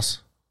all,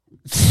 Ross.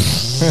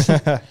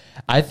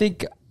 I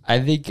think.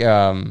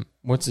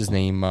 What's his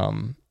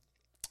name?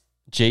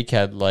 Jake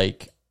had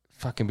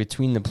fucking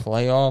between the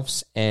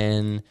playoffs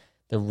and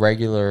the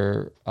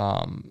regular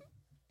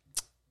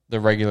the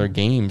regular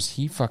games,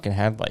 he fucking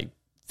had like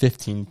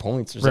 15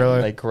 points or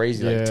something like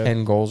crazy, like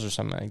 10 goals or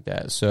something like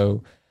that.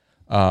 So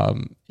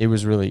it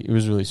was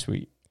really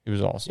sweet. It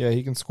was awesome. Yeah,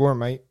 he can score,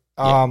 mate.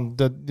 Yeah.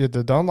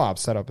 The Dunlop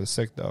setup is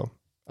sick though.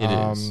 It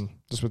is.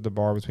 Just with the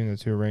bar between the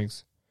two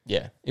rinks.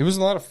 Yeah, it was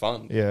a lot of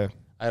fun. Yeah,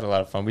 I had a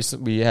lot of fun.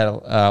 We had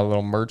a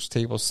little merch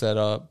table set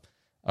up.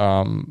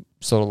 Sold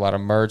a lot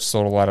of merch.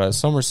 Sold a lot of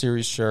summer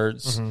series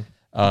shirts.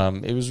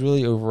 Mm-hmm. It was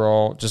really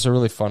overall just a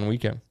really fun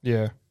weekend.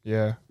 Yeah.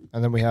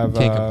 And then we have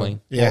can't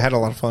complain. Yeah, I had a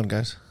lot of fun,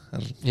 guys.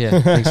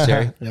 Yeah, thanks,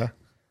 Jerry. Yeah.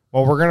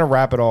 Well, we're gonna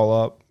wrap it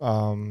all up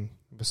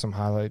with some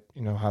highlight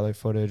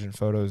footage and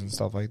photos and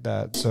stuff like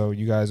that. So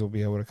you guys will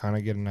be able to kind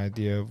of get an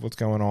idea of what's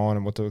going on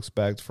and what to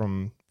expect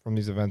from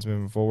these events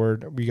moving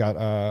forward. We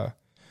got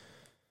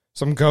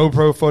some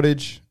GoPro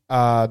footage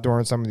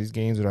during some of these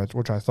games,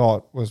 which I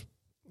thought was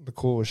the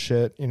coolest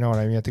shit. You know what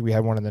I mean? I think we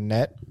had one in the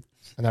net,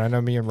 and then I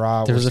know me and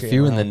Rob. There was a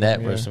few in the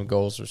net where some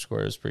goals were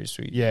scored. It was pretty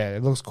sweet. Yeah,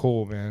 it looks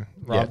cool, man.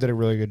 Rob did a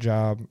really good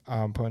job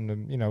putting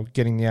the,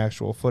 getting the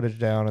actual footage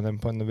down and then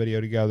putting the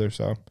video together.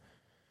 So,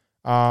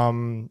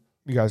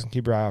 you guys can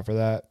keep your eye out for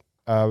that.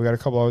 We got a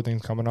couple other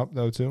things coming up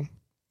though too.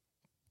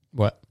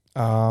 What?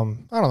 I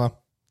don't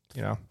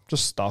know.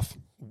 Just stuff.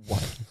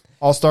 What?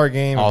 All-Star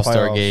game.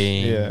 All-Star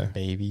game. Yeah,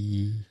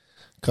 baby.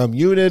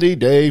 Community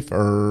Day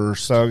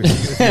first. So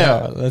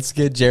let's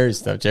get Jerry's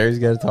stuff. Jerry's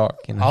got to talk.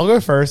 I'll go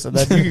first, and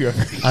then you go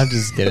first. I'm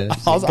just kidding.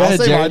 I'll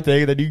say my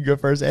thing, and then you can go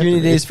first.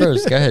 Community Day's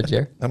first. Go ahead,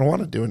 Jerry. I don't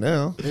want to do it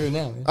now. Do it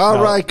now. Man.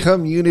 All right,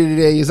 Community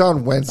Day is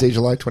on Wednesday,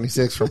 July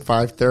 26th from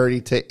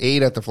 5:30 to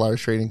 8 at the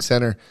Flyers Trading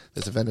Center.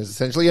 This event is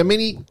essentially a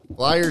mini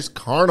Flyers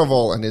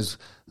carnival and is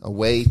a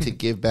way to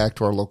give back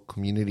to our local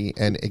community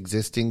and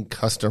existing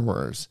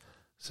customers.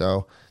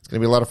 So it's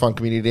going to be a lot of fun.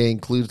 Community Day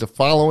includes the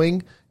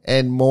following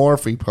and more: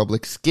 free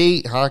public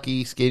skate,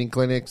 hockey, skating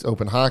clinics,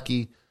 open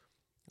hockey.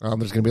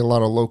 There's going to be a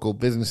lot of local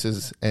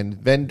businesses and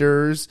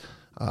vendors,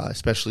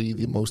 especially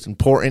the most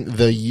important,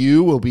 the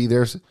U will be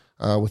there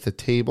with a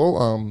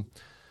table.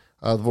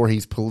 The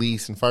Voorhees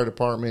Police and Fire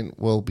Department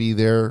will be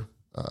there.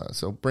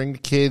 So bring the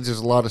kids. There's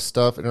a lot of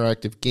stuff,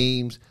 interactive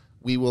games.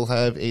 We will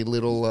have a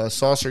little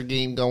saucer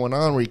game going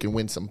on where you can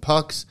win some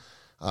pucks.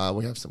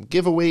 We have some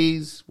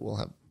giveaways. We'll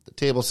have the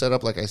table set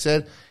up, like I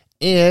said.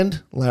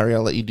 And, Larry,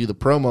 I'll let you do the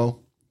promo.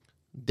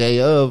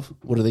 Day of,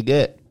 what do they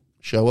get?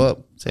 Show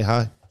up. Say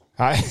hi.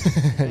 Hi.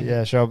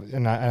 Yeah, show up,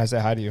 and I say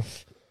hi to you.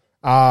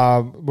 What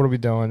are we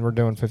doing? We're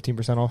doing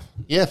 15% off?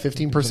 Yeah,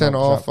 15%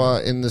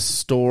 off in the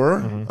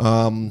store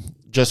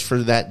just for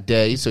that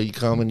day. So you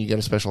come and you get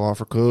a special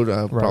offer code.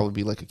 Probably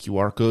be like a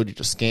QR code. You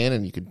just scan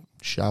and you could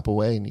shop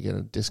away and you get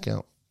a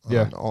discount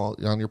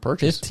on your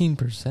purchase.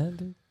 15%,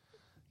 dude?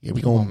 Yeah,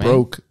 we're going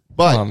broke.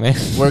 But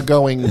we're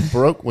going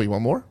broke. Wait, you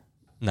want more?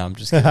 No, I'm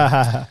just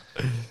kidding.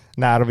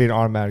 Nah, it'll be an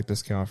automatic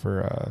discount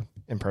for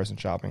in-person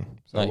shopping.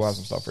 So we'll have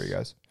some stuff for you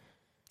guys.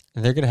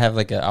 And they're gonna have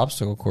like an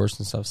obstacle course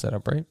and stuff set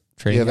up, right?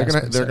 Yeah, they're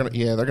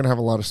gonna have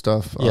a lot of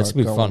stuff. Yeah, it's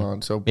gonna be fun.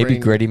 On. So maybe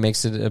Gritty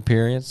makes an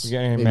appearance. You got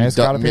any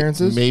mascot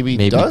appearances? Maybe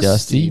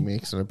Dusty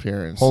makes an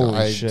appearance.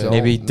 Holy shit!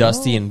 Maybe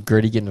Dusty and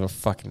Gritty get into a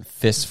fucking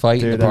fist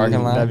fight in the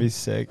parking lot. That'd be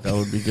sick. That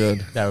would be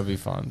good. That would be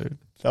fun, dude.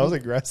 That was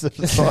aggressive.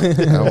 That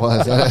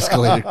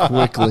escalated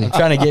quickly. I'm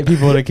trying to get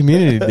people to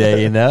Community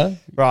Day, you know?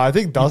 Bro, I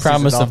think Dusty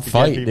promised a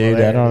fight, dude.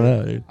 There, I don't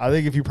know, dude. I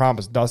think if you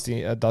promise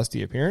Dusty a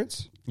Dusty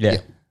appearance, yeah.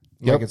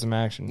 You might get some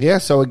action. Yeah,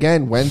 so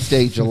again,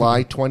 Wednesday,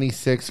 July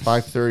 26th,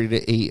 5:30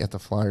 to 8 at the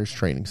Flyers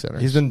Training Center.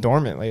 He's been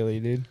dormant lately,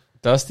 dude.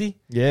 Dusty?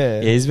 Yeah.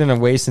 He's been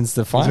away since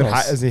the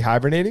finals. Is he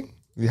hibernating?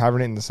 Is he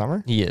hibernating in the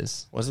summer? He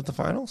is. Was it the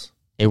finals?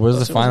 It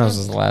was the finals,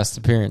 his last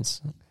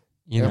appearance.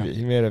 You know,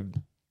 he made a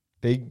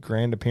big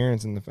grand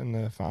appearance in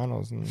the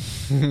finals and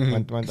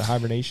went to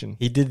hibernation.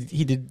 He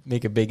did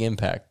make a big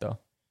impact though.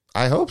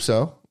 I hope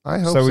so.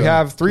 So we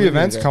have 3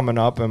 events coming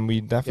up, and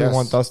we definitely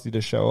want Dusty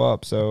to show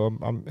up. So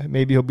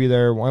maybe he'll be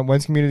there.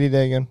 When's Community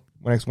Day again?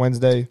 Next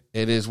Wednesday?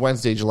 It is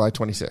Wednesday, July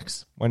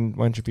 26th.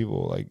 When should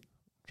people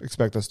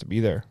expect us to be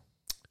there?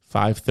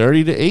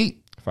 5:30 to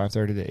 8.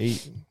 5:30 to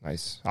 8.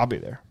 Nice. I'll be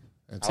there.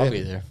 I'll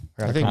be there.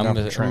 I think I'm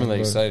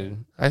really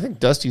excited. I think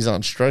Dusty's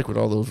on strike with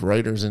all those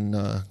writers in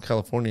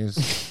California's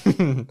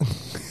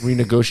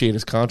renegotiate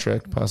his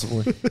contract,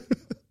 possibly.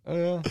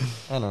 I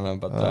don't know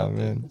about that,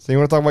 man. So you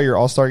want to talk about your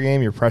All-Star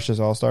game, your precious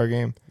All-Star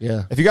game?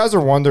 Yeah. If you guys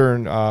are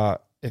wondering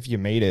if you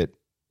made it,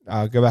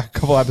 go back a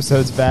couple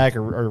episodes back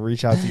or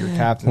reach out to your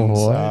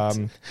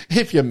captains.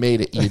 If you made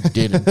it, you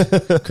didn't,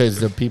 because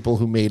the people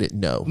who made it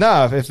know.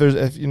 No,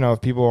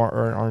 if people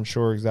aren't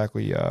sure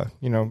exactly,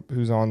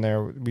 who's on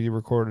there. We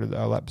recorded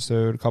an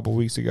episode a couple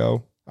weeks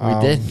ago. We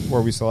did,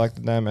 where we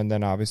selected them, and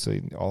then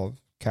obviously all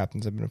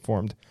captains have been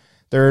informed.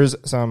 There's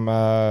some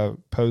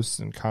posts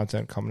and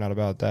content coming out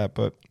about that,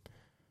 but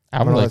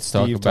I'm gonna let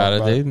Steve talk about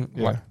it, dude.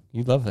 Yeah.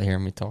 You love to hear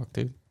me talk,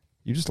 dude.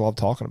 You just love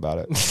talking about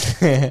it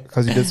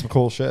because you did some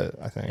cool shit,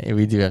 I think. Yeah,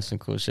 we do have some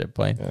cool shit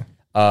playing.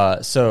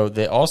 Yeah. So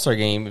the All-Star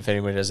game, if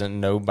anybody doesn't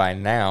know by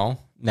now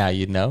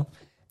you know.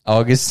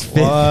 August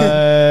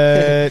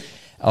 5th.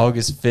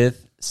 August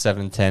 5th,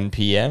 7:10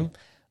 p.m.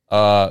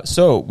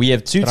 So we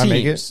have 2 teams.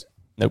 Make it?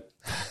 Nope.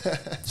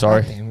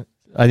 Sorry. Damn it.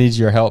 I need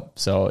your help.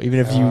 So even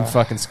if you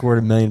fucking scored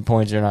 1 million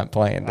points, you're not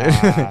playing.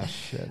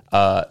 Shit.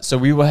 So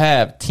we will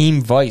have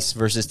Team Vice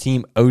versus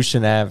Team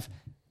Ocean Ave.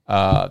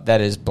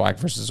 That is black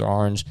versus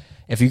orange.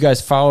 If you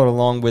guys followed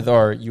along with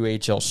our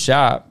UHL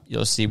shop,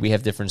 you'll see we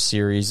have different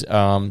series.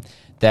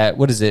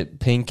 What is it?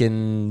 Pink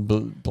and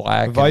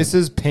black. Vice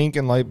is pink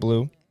and light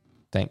blue.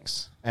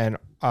 Thanks. And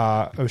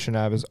Ocean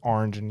Ave is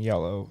orange and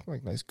yellow,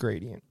 like nice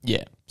gradient.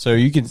 Yeah. So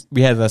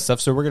we have that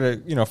stuff. So we're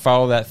gonna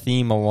follow that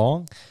theme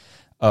along.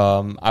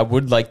 I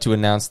would like to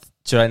announce.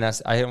 Should I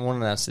announce? I don't want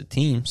to announce the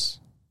teams.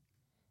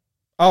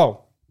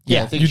 Oh,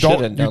 yeah. I think you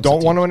don't announce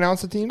want to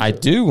announce the teams? I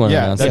do want to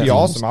Yeah, announce. that'd the be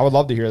teams. awesome. I would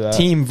love to hear that.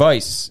 Team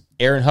Vice: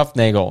 Aaron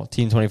Huffnagel,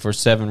 Team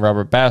 24/7,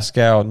 Robert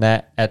Bascal,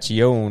 Nat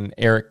Accione,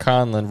 Eric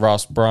Conlon,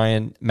 Ross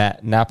Bryan,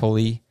 Matt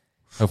Napoli.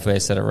 Hopefully I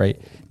said it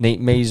right. Nate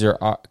Mazer,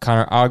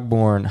 Connor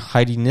Ogborn,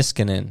 Heidi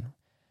Niskanen,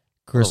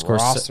 Chris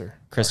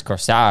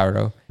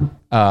Corsaro,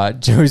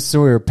 Joey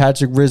Sawyer,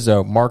 Patrick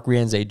Rizzo, Mark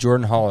Rienze,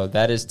 Jordan Holler.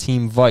 That is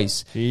Team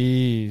Vice.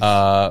 Jeez.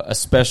 A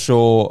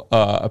special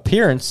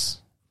appearance,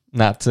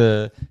 not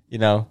to, is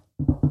that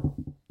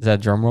a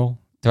drum roll?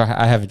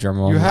 I have a drum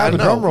roll? You have a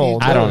drum roll.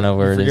 I don't know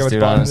where it is,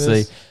 dude,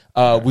 honestly.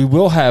 We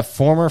will have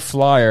former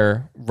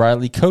Flyer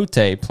Riley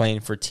Cote playing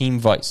for Team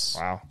Vice.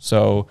 Wow.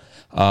 So,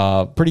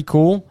 pretty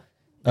cool.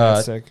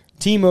 That's sick.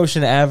 Team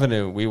Ocean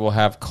Avenue, we will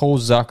have Cole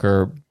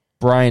Zucker,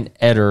 Brian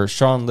Eder,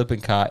 Sean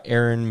Lippincott,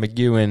 Aaron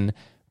McEwen,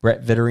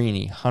 Brett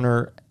Vittorini,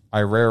 Hunter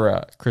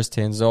Irera, Chris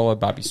Tanzola,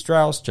 Bobby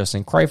Strauss,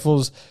 Justin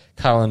Kreifels,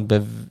 Colin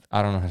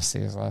I don't know how to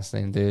say his last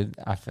name, dude.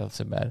 I feel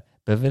so bad.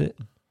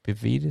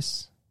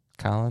 Bividis?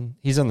 Colin?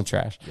 He's on the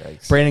trash.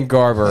 Yikes. Brandon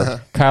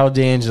Garber, Kyle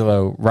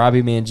D'Angelo,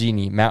 Robbie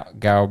Mangini, Matt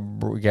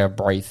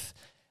Galbraith.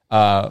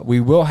 We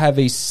will have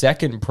a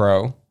second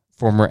pro,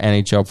 former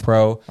NHL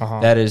pro.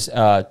 That is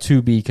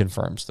to be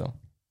confirmed still.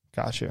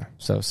 Gotcha.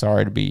 So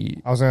sorry to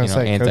be I was going to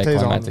say, Cote's on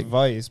anticlimactic.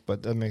 Vice,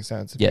 but that makes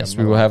sense. Yes,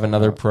 we will have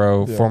another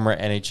pro, former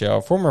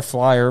NHL, former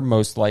Flyer,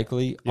 most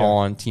likely,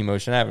 on Team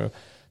Ocean Avenue.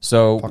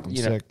 So,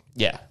 sick.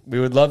 yeah, we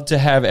would love to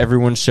have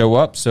everyone show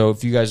up. So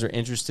if you guys are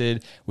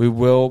interested, we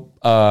will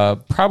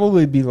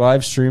probably be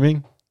live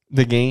streaming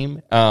the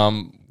game.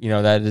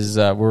 That is,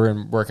 we're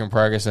in work in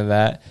progress of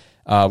that.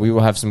 We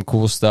will have some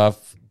cool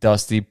stuff.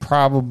 Dusty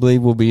probably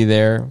will be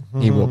there.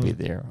 He will be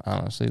there,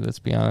 honestly. Let's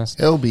be honest.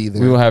 He'll be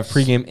there. We will have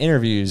pregame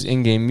interviews,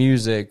 in-game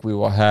music. We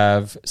will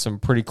have some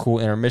pretty cool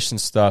intermission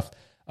stuff.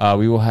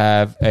 We will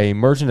have a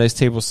merchandise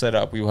table set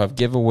up. We will have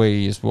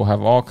giveaways. We'll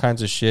have all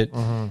kinds of shit.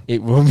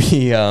 It will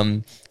be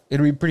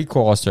it'll be pretty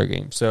cool All-Star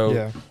game.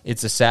 So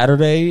it's a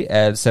Saturday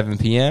at 7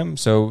 p.m.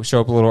 So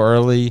show up a little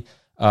early,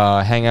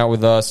 hang out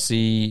with us,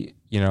 see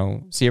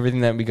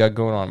everything that we got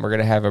going on. We're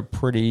gonna have a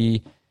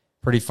pretty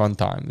fun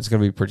time. It's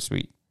gonna be pretty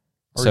sweet.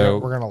 We're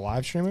gonna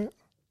live stream it.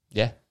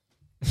 Yeah.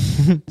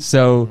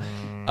 So,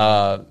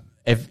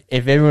 if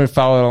everyone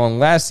followed along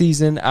last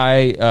season,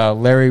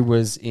 Larry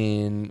was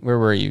in, where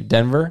were you?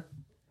 Denver?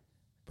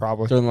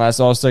 Probably. During the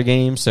last All-Star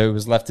game. So it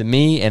was left to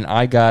me, and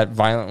I got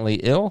violently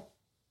ill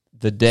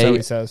the day So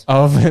he says.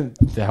 of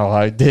the hell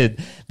I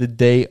did. The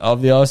day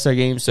of the All-Star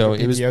game. So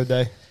it was PTO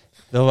day.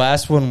 the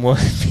last one was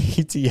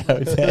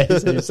PTO day.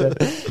 So, you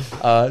said.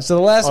 So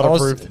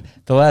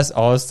the last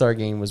All-Star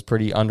game was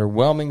pretty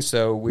underwhelming.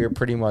 So we're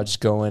pretty much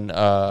going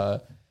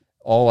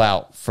all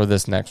out for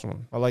this next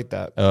one. I like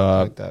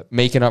that.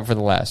 Making up for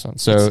the last one.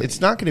 So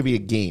it's not going to be a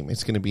game.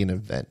 It's going to be an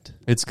event.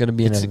 it's going to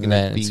be an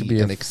event. It's going to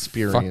be an a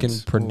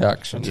experience. fucking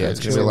production. Yeah, it's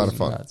going to be a lot of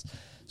fun.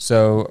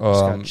 So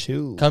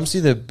come see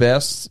the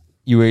best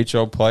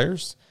UHL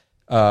players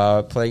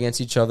play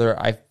against each other.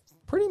 I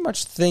pretty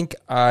much think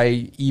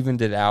I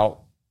evened it out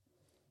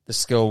the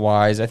skill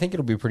wise. I think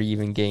it'll be a pretty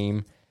even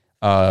game.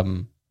 It's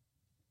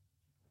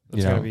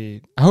going to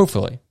be...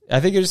 Hopefully. I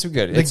think it'll just be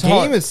good. The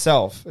game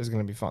itself is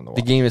going to be fun to watch.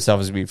 The game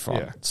itself is going to be fun.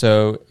 Yeah.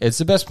 So it's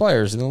the best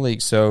players in the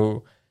league.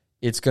 So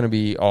it's going to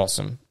be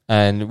awesome.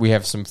 And we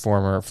have some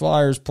former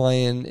Flyers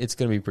playing. It's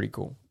going to be pretty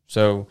cool.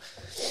 So,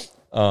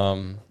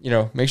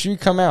 make sure you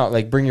come out.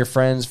 Like, bring your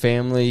friends,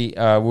 family.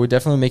 We'll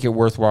definitely make it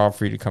worthwhile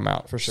for you to come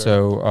out. For sure.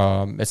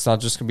 So it's not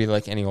just going to be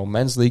like any old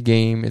men's league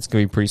game. It's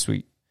going to be pretty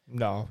sweet.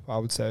 No, I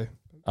would say.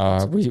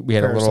 We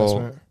had a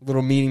assessment.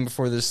 little meeting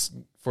before this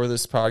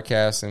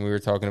podcast, and we were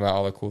talking about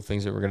all the cool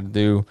things that we're going to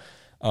do.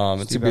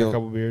 It's Steve had a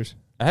couple beers.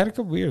 I had a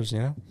couple beers,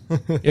 Yeah,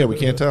 we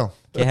can't tell.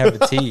 Can't have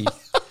a tea.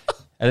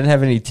 I didn't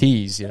have any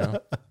teas,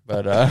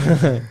 but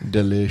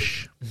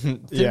Delish.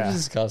 they're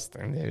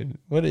disgusting, dude.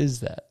 What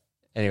is that?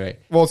 Anyway,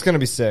 Well, it's going to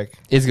be sick.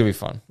 it's gonna be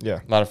fun. Yeah.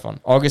 A lot of fun.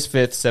 August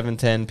 5th,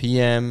 7:10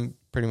 p.m.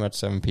 Pretty much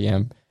 7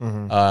 p.m.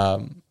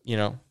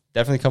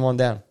 Definitely come on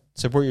down.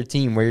 Support your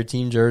team. Wear your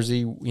team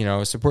jersey.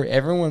 Support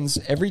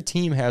every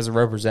team has a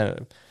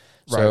representative.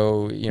 Right.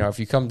 So, if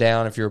you come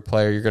down, if you're a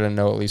player, you're going to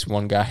know at least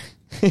one guy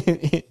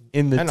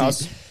in the And team.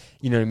 us.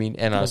 You know what I mean?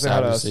 And Come us, say hi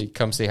to obviously.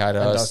 Come say hi to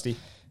And us. Dusty.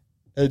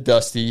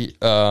 Dusty,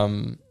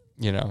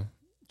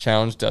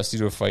 challenge Dusty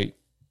to a fight.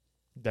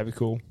 That'd be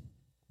cool.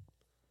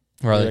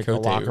 Rather like a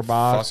Cote locker fuck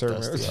box or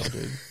Dusty up,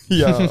 dude.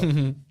 yeah.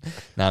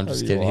 No, I'm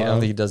just That'd be kidding. I don't wild.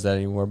 think he does that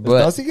anymore. Is But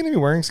Dusty going to be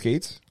wearing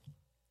skates?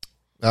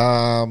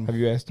 Have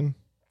you asked him?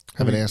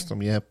 Haven't asked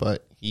him yet,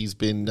 but he's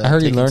been. I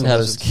heard he taking learned some how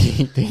to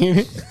lessons. skate,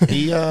 dude.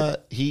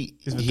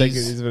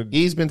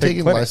 He's been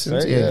taking clinics,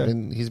 lessons. right? Yeah,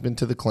 Yeah. He's been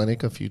to the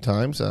clinic a few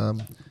times.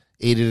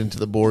 Aided into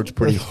the boards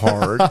pretty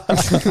hard.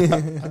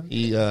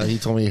 He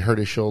told me he hurt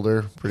his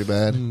shoulder pretty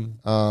bad.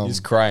 He's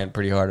crying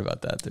pretty hard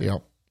about that, dude. Yeah.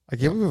 I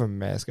can't believe we have a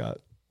mascot.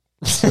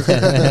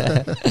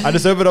 I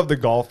just opened up the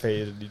golf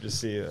page and you just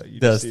see it.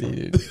 You just Dusty,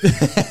 see dude.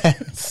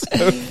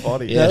 so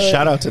funny. Yeah,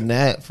 shout out to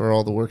Nat for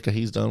all the work that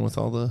he's done with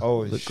all the,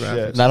 Holy the shit.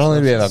 graphics. Not only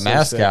do we have a So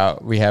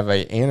mascot, we have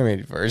a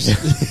animated version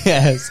of the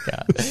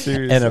mascot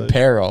Seriously. and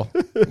apparel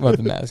of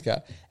the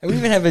mascot, and we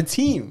even have a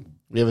team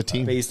We have a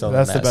team. based on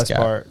That's the the best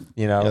mascot. part.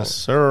 You know, Yes,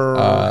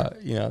 sir.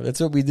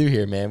 that's what we do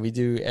here, man. We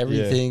do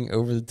everything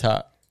over the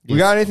top. We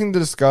got anything to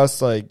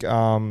discuss, like,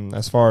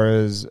 as far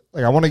as,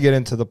 like, I want to get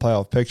into the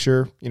playoff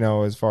picture, you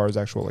know, as far as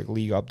actual, like,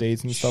 league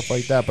updates and stuff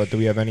like that, but do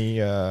we have anything,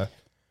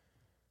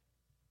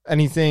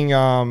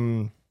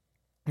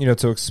 you know,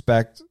 to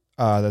expect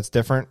that's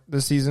different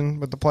this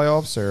season with the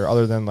playoffs, or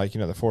other than, like, you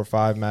know, the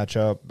 4-5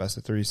 matchup, best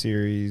of 3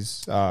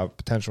 series,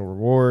 potential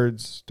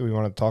rewards? Do we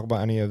want to talk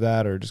about any of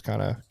that, or just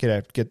kind of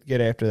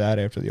get after that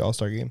after the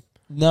All-Star game?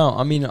 No,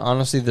 I mean,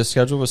 honestly, the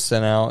schedule was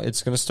sent out.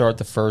 It's going to start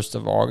the 1st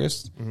of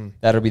August. Mm-hmm.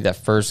 That'll be that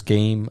first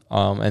game.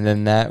 And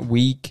then that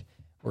week,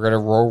 we're going to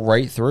roll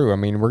right through. I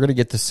mean, we're going to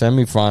get the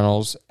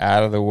semifinals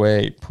out of the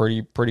way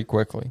pretty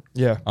quickly.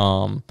 Yeah.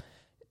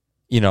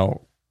 You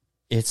know,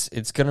 it's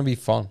going to be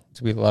fun. It's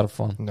going to be a lot of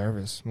fun. I'm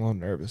nervous. I'm a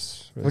little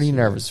nervous. What are you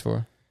nervous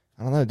for?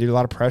 I don't know, dude. A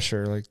lot of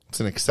pressure. Like,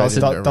 It's an exciting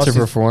Dusty- nervous. Dusty- To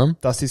perform?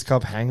 Dusty's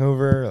Cup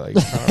hangover. Like,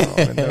 I don't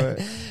know. I'm into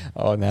it.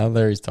 Oh, now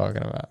Larry's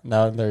talking about.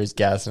 Now Larry's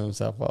gassing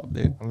himself up,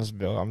 dude. I'm just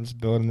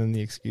building in the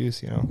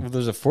excuse, you know. Well,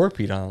 there's a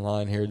 4-peat on the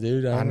line here,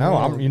 dude. I know.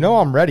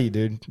 I'm ready,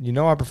 dude. You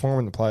know I perform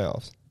in the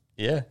playoffs.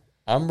 Yeah,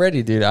 I'm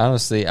ready, dude.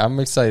 Honestly, I'm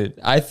excited.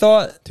 I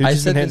thought I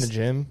Tucci's said been hitting this. the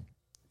gym.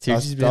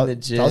 Tucci's been in the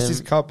gym.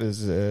 Dusty's Cup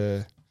is.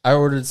 I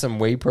ordered some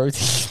whey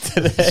protein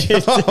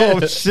today.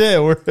 Oh shit!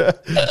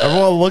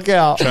 Everyone, look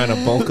out! Trying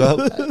to bulk up.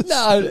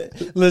 No,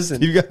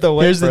 listen. You got the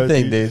whey Here's the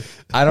protein. thing, dude.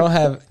 I don't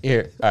have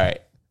here. All right.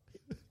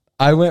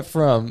 I went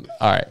from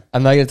all right.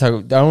 I'm not gonna talk.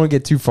 I don't want to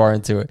get too far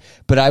into it,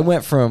 but I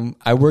went from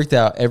I worked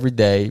out every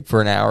day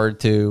for an hour or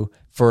two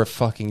for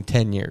fucking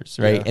 10 years,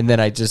 right? Yeah. And then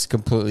I just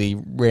completely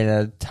ran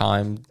out of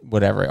time.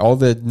 Whatever, all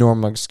the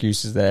normal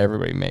excuses that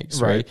everybody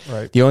makes, right?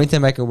 Right. The only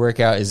time I can work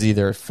out is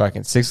either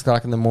fucking 6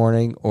 o'clock in the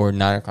morning or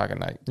 9 o'clock at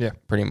night. Yeah.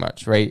 Pretty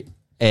much, right?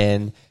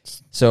 And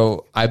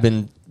so I've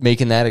been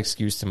making that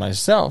excuse to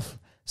myself.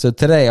 So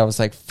today I was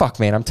like, fuck,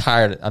 man, I'm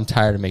tired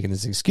of making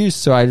this excuse.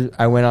 So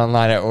I went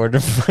online, I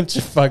ordered a bunch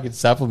of fucking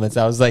supplements.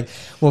 I was like,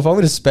 well, if I'm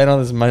going to spend all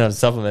this money on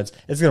supplements,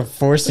 it's going to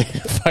force me to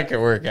fucking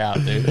work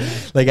out, dude.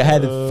 Like, I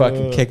had to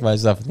fucking kick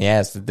myself in the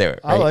ass to do it.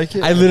 I right? like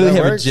it. I literally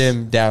That have works. a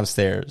gym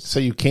downstairs. So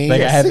you came.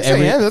 Like, I have 6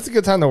 every. a.m. That's a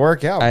good time to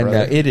work out. I Bro.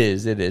 know it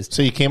is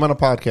So you came on a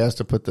podcast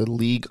to put the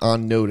league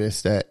on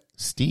notice that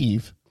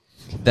Steve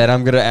that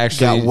I'm going to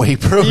actually got whey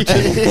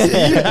protein.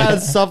 He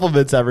has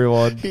supplements,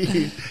 everyone. Yeah,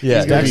 He's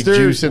gonna be Dexter,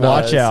 juicing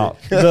watch us. out.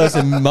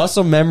 Listen,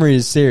 muscle memory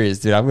is serious,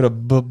 dude. I'm gonna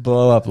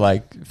blow up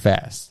like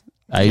fast.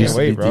 I used to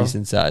wait, be bro.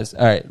 decent size.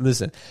 All right,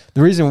 listen.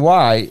 The reason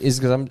why is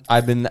because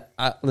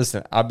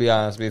listen. I'll be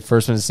honest. I'll be the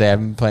first one to say I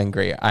haven't been playing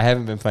great. I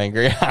haven't been playing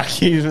great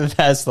hockey for the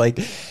past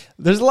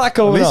There's a lot At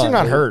going on. least you're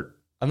not dude. hurt.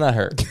 I'm not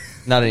hurt.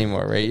 Not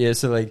anymore, right? Yeah.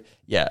 So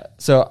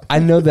So I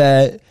know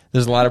that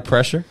there's a lot of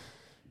pressure.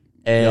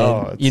 And,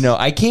 No, it's-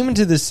 I came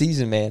into this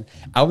season, man.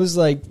 I was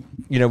like,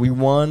 we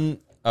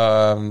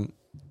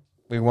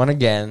won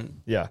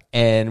again. Yeah.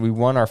 And we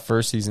won our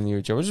first season in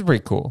the UHL, which is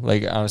pretty cool.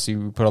 Like, honestly,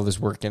 we put all this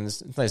work in.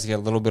 It's nice to get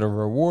a little bit of a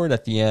reward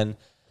at the end.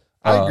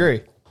 I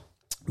agree.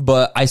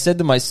 But I said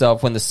to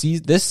myself when this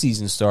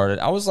season started,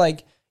 I was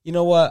like, you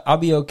know what? I'll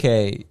be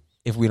okay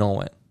if we don't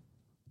win.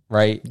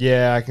 Right?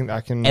 Yeah, I can.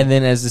 And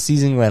then as the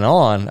season went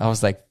on, I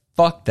was like,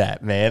 fuck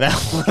that, man. I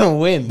want to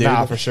win, dude.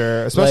 Nah, for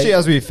sure. Especially Like-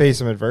 as we face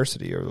some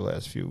adversity over the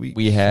last few weeks.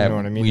 We have- You know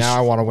what I mean? we Now sh-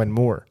 I want to win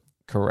more.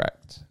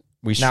 Correct.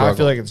 We Now struggle. I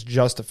feel like it's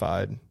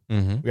justified.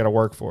 Mhm. We got to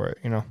work for it,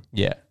 you know?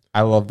 Yeah,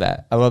 I love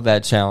that. I love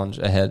that challenge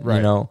ahead. Right,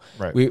 You know,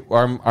 right.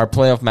 Our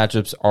playoff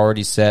matchups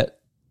already set.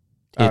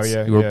 Oh,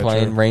 yeah, we were yeah,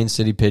 playing true. Rain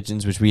City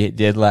Pigeons, which we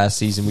did last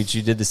season. Which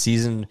you did the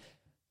season.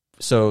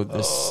 So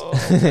this,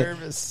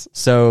 nervous.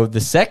 so the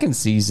second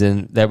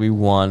season that we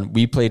won,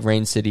 we played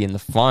Rain City in the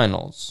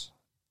finals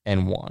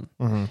and won.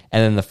 Mm-hmm. And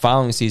then the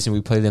following season,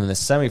 we played them in the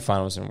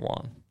semifinals and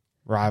won.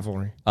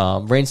 Rivalry.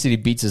 Rain City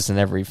beats us in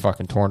every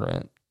fucking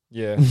tournament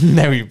Yeah.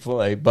 that we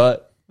play,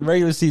 but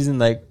regular season, in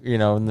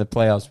the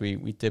playoffs,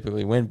 we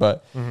typically win.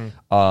 But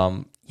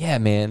yeah,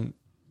 man,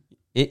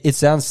 it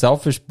sounds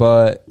selfish,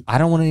 but I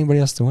don't want anybody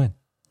else to win.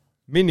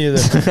 Me neither.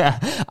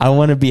 I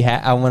want to be.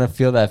 I want to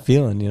feel that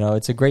feeling.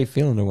 It's a great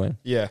feeling to win.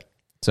 Yeah.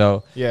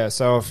 So Yeah.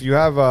 So if you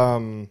have,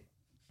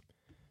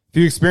 if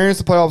you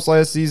experienced the playoffs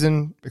last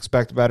season,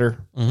 expect better.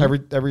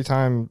 Every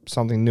time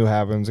something new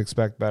happens,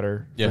 expect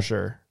better Yeah. for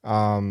sure.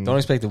 don't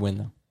expect to win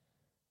though.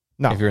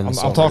 No, If you're in the I'm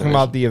silver talking division.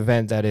 about the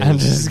event that is I'm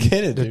just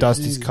kidding. the dude.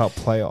 Dusty's You Cup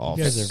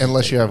playoffs.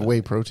 Unless you have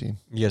whey protein.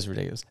 guys are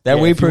ridiculous. That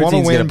Yeah, whey if you wanna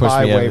protein's win, gonna push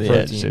buy me whey over the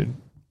edge, protein. dude.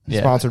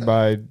 Yeah. Sponsored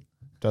by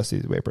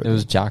Dusty's Whey It Protein.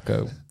 was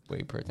Jocko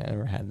whey protein. I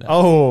never had that.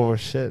 Oh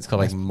shit! It's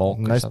called like Mulk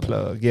or Nice something.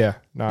 plug. Yeah,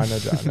 no, I know,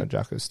 I know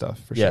Jocko's stuff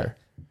for Yeah.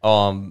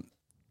 sure.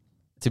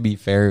 To be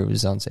fair, it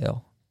was on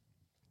sale.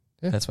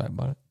 Yeah. That's why I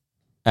bought it.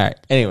 All right.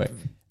 Anyway,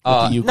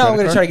 the U no, I'm credit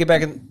gonna card? try to get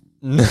back in.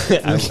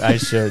 I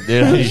should,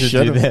 dude. I should do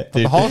should've. that, The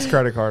dude. Hawks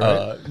credit card,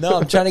 right? No,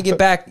 I'm trying to get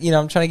back.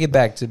 I'm trying to get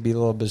back to be a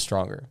little bit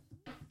stronger.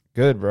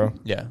 Good, bro.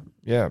 Yeah.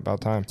 Yeah, about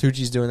time.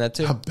 Tucci's doing that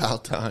too.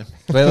 About time.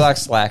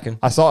 Blaylock's slacking.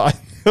 I saw.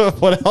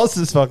 What else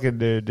is fucking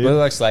new, dude?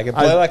 Blaylock's slacking.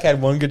 Blaylock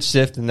had one good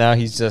shift, and now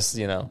he's just,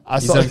 he's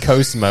saw- on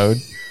coast mode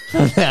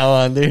from now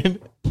on,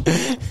 dude.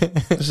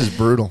 This is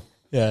brutal.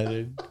 Yeah,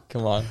 dude.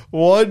 Come on.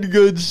 One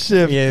good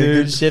shift, He had a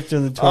dude. good shift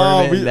in the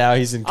tournament, and now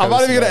he's in coast I'm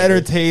not even mode. gonna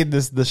entertain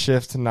the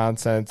shift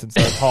nonsense and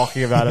start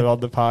talking about it on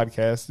the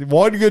podcast.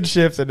 One good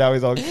shift, and now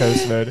he's on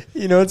coast mode.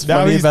 You know what's Now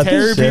funny he's about the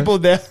tearing shift? people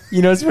down.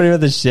 You know what's funny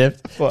about the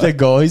shift? What? The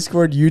goal he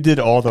scored, you did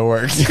all the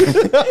work.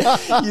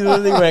 You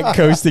literally went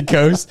coast to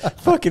coast,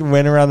 fucking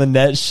went around the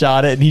net,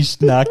 shot it, and he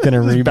knocked in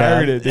a rebound.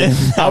 Buried it, dude.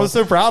 I was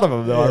so proud of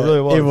him, though. I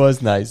really was. It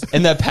was nice.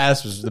 And that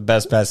pass was the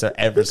best pass I've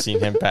ever seen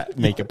him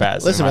make a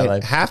pass Listen, in my man,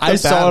 life. half the I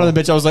saw it battle- on the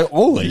bench. I was like,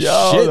 holy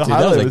Yo, shit, the dude. That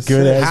highlight was was a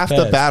good sick. ass Half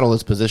pass. the battle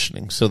is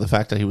positioning. So the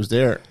fact that he was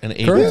there and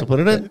able Correct. to put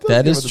it in,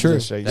 That Give is it a true.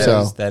 position, That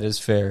yeah. is- that is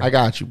fair. I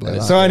got you,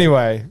 Blaylock. So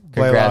anyway,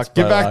 Congrats, Blaylock,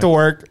 get back Blaylock. to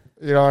work.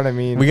 You know what I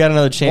mean? We got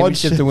another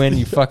championship shift. to win,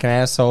 you fucking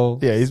asshole.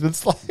 Yeah, he's been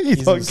slacking. He's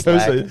He's on been coast.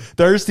 slacking.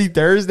 Thirsty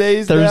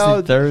Thursdays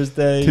now.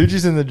 Thursday.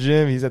 Tucci's in the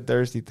gym. He's at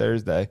Thirsty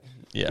Thursday.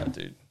 Yeah,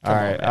 dude. All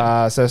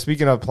right. So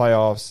speaking of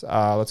playoffs,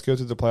 let's go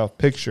through the playoff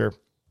picture.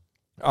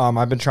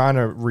 I've been trying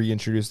to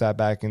reintroduce that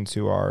back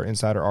into our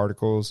insider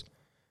articles,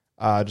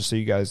 just so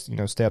you guys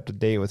stay up to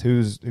date with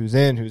who's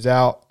in, who's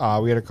out.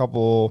 We had a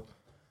couple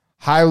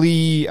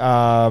highly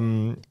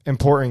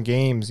important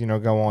games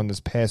go on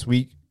this past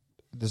week.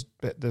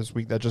 This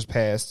week that just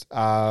passed.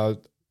 What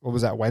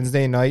was that?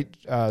 Wednesday night,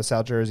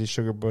 South Jersey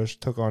Sugar Bush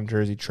took on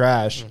Jersey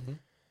Trash. Mm-hmm.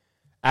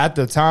 At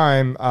the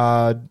time,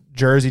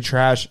 Jersey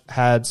Trash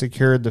had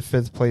secured the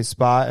 5th place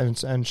spot,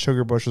 and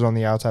Sugar Bush was on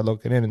the outside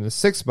looking in the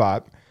 6th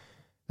spot.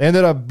 They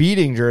ended up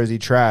beating Jersey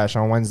Trash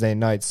on Wednesday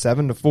night,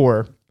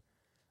 7-4.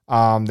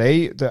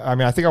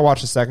 I think I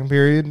watched the second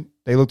period.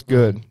 They looked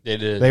good. They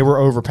did. They were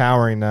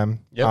overpowering them.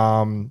 Yep.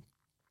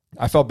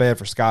 I felt bad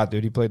for Scott,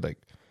 dude. He played like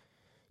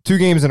 2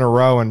 games in a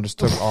row and just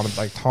took on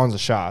like tons of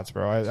shots,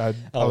 bro. I was like,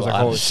 lot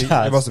holy of shit,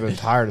 shots. he must have been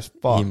tired as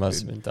fuck. He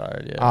must dude. have been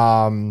tired,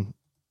 yeah.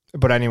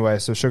 But anyway,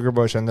 so Sugar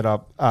Bush ended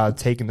up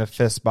taking the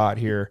 5th spot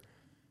here.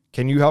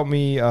 Can you help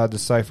me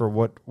decipher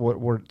what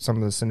some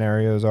of the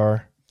scenarios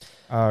are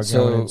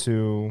going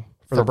into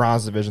for the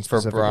bronze division For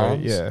specifically?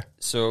 bronze? Yeah.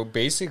 So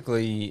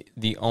basically,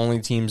 the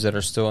only teams that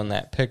are still in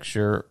that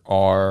picture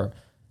are,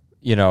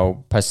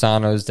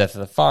 Paisanos, Death of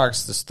the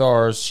Fox, the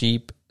Stars,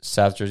 Sheep,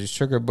 South Jersey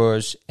Sugar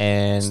Bush,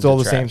 and Still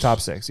the same Trash. top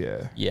 6,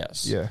 yeah.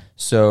 Yes. Yeah.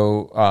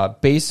 So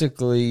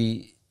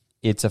basically,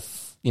 it's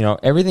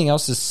everything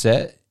else is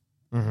set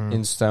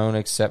in stone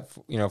except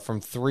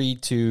from 3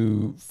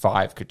 to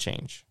 5 could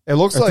change. It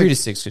looks Or like 3 to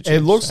 6 could change.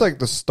 it looks like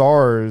the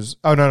Stars.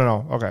 Oh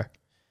no. Okay.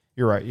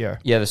 You're right, yeah.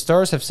 Yeah, the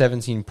Stars have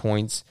 17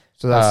 points.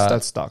 So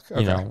that's stuck.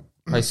 Okay.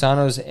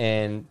 Paisanos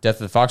and Death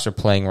of the Fox are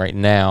playing right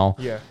now.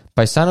 Yeah.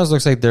 Paisanos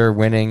looks like they're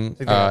winning.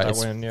 they got that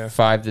It's win, yeah.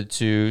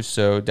 5-2.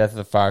 So Death of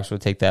the Fox will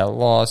take that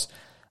loss.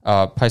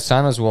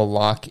 Paisanos will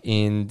lock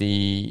in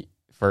the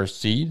first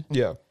seed.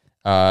 Yeah.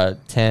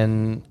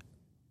 10-0-2.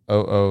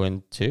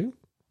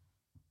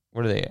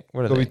 What are they?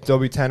 What are they? They'll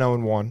be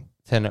 10-0-1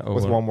 10-0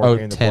 with one more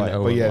game to play.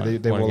 10-0-1. But yeah,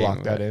 they One will game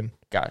lock that away. in.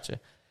 Gotcha.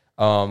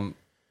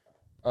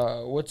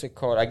 What's it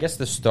called? I guess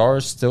the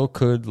Stars still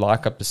could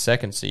lock up the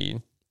second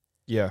seed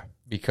Yeah.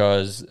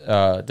 because Death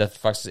of the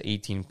Fox is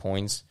 18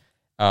 points.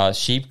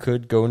 Sheep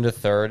could go into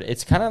third.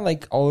 It's kind of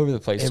like all over the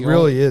place. It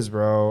really is,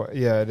 bro.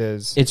 Yeah, it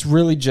is. It's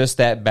really just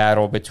that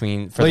battle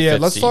between. For But the yeah,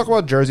 fifth let's seed. talk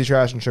about Jersey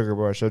Trash and Sugar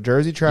Bush. So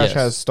Jersey Trash Yes.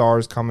 has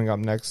Stars coming up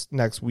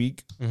next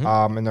week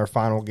in their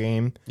final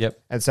game. Yep.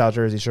 And South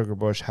Jersey Sugar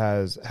Bush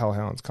has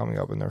Hellhounds coming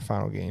up in their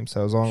final game.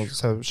 So as long as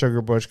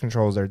Sugar Bush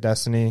controls their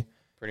destiny,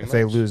 Pretty if much.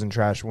 they lose and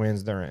Trash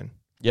wins, they're in.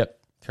 Yep.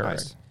 Correct.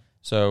 Nice.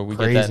 So we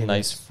get Craziness. that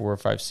nice 4 or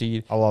 5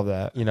 seed. I love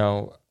that.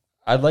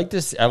 I like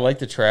this. I like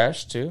the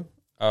Trash too.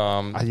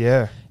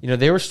 Yeah.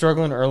 They were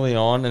struggling early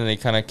on and they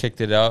kind of kicked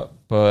it up,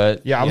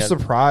 but Yeah, I was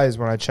surprised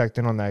when I checked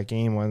in on that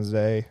game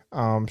Wednesday.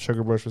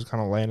 Sugar Bush was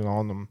kind of landing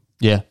on them.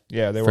 Yeah,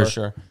 Yeah, they for were.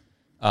 sure.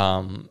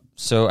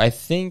 So I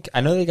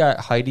know they got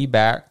Heidi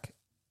back.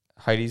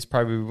 Heidi's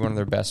probably one of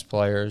their best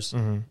players.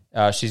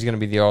 She's going to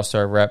be the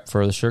all-star rep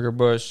for the Sugar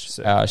Bush.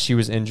 She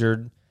was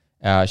injured.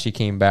 She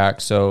came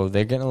back, so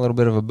they're getting a little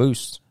bit of a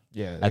boost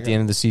Yeah. at the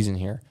end of the season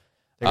here.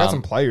 They got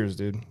some players,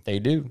 dude. They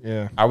do.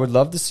 Yeah. I would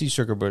love to see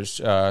Sugar Bush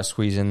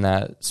squeeze in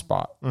that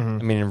spot. I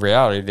mean, in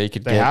reality, they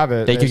could have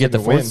it. They could get the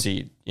win. 4th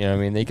seed. You know what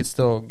I mean? They could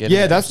still get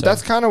Yeah, it.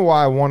 that's kind of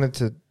why I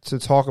wanted to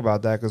talk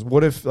about that, because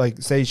what if,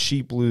 like, say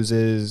Sheep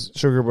loses,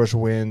 Sugar Bush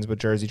wins, but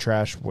Jersey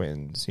Trash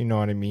wins? You know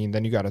what I mean?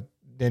 Then you got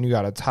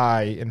a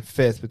tie in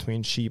 5th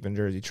between Sheep and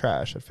Jersey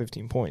Trash at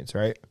 15 points,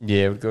 right?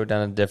 Yeah, it would go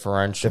down to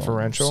differential.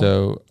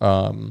 So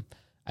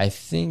I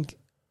think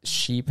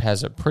Sheep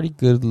has a pretty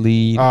good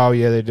lead. Oh,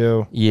 yeah, they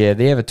do. Yeah,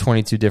 they have a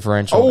 22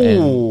 differential.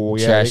 Oh,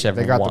 yeah, Trash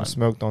they got 1. them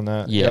smoked on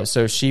that. Yeah,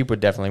 so Sheep would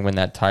definitely win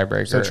that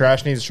tiebreaker. So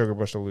Trash needs Sugar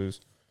Bush to lose.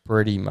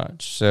 Pretty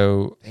much.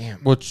 So,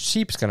 well,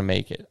 Sheep's going to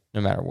make it no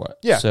matter what.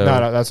 Yeah, so,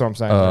 no, that's what I'm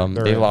saying.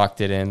 They locked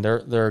it in.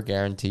 They're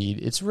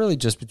guaranteed. It's really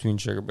just between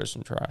Sugar Bush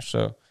and Trash.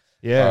 So,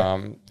 yeah,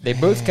 they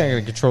both kind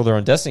of control their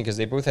own destiny because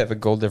they both have a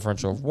goal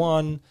differential of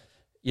 1.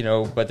 You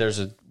know, but there's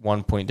a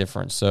 1 point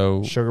difference.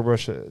 So Sugar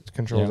Bush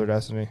controls their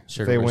destiny.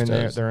 Sugar if they Bush win,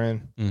 does. they're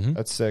in. Mm-hmm.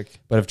 That's sick.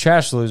 But if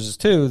Trash loses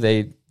too,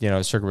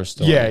 Sugar Bush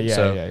still. Yeah, in. yeah,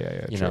 So,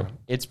 yeah. You True. know,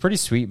 it's pretty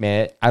sweet,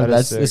 man.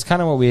 That's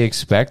kind of what we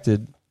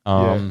expected.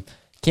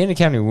 Camden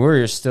County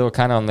Warriors still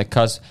kind of on the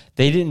cusp.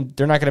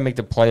 They're not going to make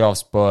the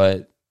playoffs,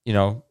 but you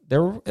know,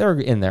 they're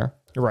in there.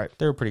 You're right.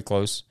 They were pretty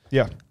close.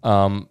 Yeah.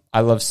 I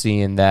love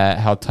seeing that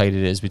how tight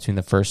it is between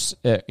the first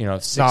 6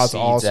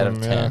 seeds out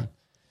of 10.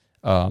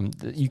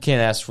 You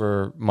can't ask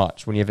for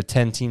much when you have a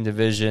 10-team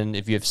division.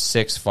 If you have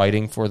 6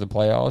 fighting for the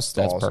playoffs,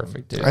 that's awesome.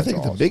 perfect, dude. I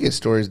think the biggest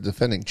story is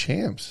defending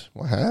champs.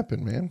 What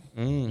happened, man?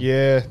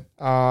 Yeah.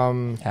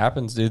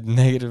 Happens, dude.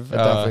 Negative. That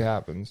definitely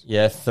happens.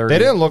 Yeah, 30. They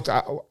didn't look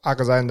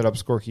because I ended up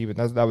scorekeeping.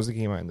 That was the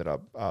game I ended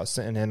up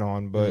sitting in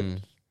on, but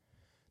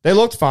they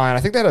looked fine. I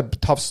think they had a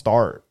tough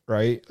start,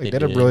 right? Like they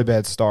had a really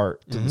bad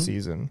start to the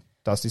season.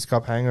 Dusty's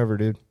Cup hangover,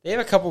 dude. They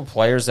have a couple of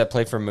players that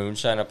play for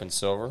Moonshine up in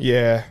Silver.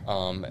 Yeah.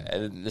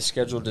 The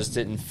schedule just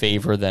didn't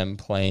favor them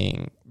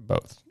playing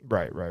both.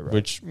 Right.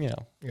 Which,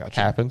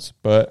 happens,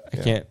 but I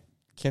can't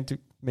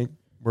make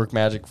work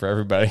magic for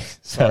everybody.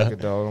 So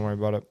Don't worry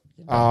about it.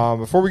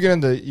 Before we get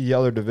into the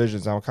other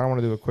divisions, I kind of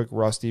want to do a quick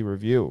Rusty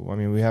review. I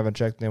mean, we haven't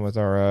checked in with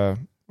our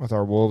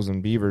Wolves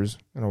and Beavers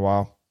in a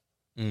while.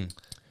 What's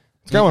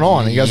going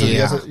on? You guys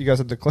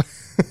have the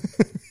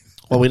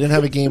Well, we didn't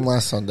have a game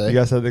last Sunday. You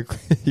guys had the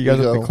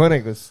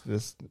clinic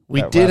this.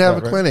 We did have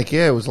a clinic.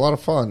 Yeah, it was a lot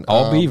of fun.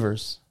 All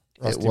Beavers.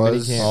 It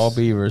was all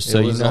Beavers. So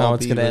you know how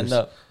it's going to end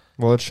up.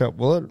 Will it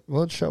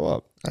show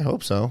up? I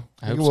hope so.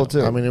 I think it will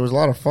too. I mean, it was a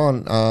lot of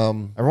fun.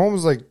 Everyone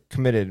was like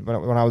committed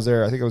when I was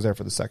there. I think I was there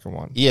for the second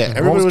one. Yeah,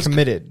 everyone was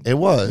committed. It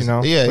was,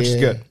 which is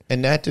good.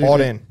 And Nat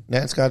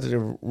Scott did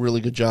a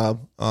really good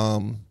job.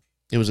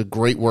 It was a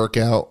great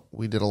workout.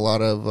 We did a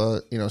lot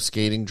of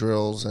skating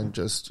drills and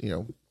just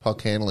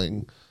puck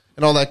handling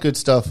and all that good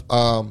stuff.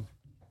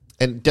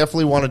 And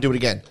definitely want to do it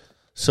again.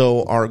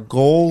 So our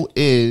goal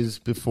is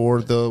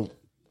before the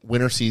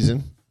winter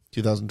season,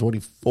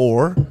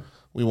 2024.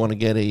 We want to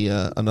get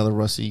another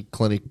Rusty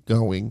clinic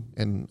going,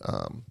 and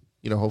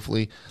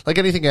hopefully, like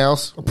anything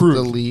else, approved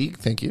the league.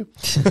 Thank you.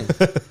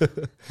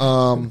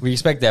 We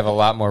expect to have a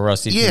lot more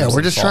Rusty. Yeah,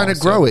 we're just trying to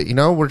grow it.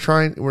 We're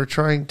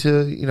trying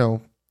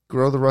to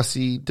grow the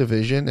Rusty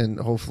division, and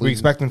hopefully, we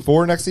expecting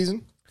 4 next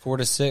season. 4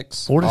 to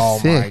 6. 4 to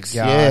 6.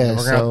 My God. Yeah,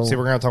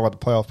 we're gonna talk about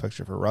the playoff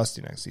picture for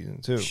Rusty next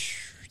season too.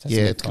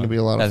 It's going to be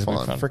a lot of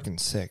fun. Freaking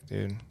sick,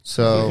 dude.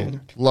 So,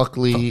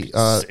 luckily,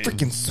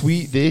 freaking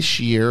sweet. This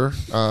year,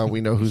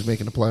 we know who's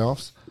making the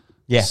playoffs.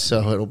 Yeah.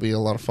 So, it'll be a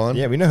lot of fun.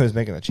 Yeah, we know who's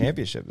making the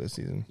championship this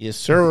season. Yes,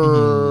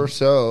 sir.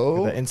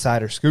 So, the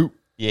insider scoop.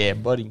 Yeah,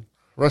 buddy.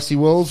 Rusty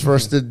Wolves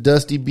versus the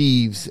Dusty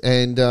Beeves.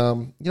 And,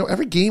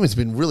 every game has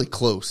been really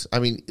close. I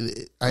mean,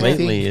 I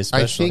think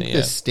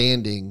the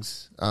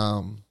standings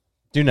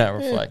do not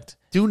reflect.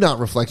 You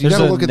got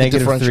to look at the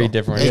differential.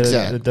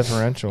 Exactly. The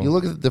differential. You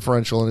look at the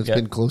differential, and it's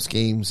been close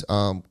games.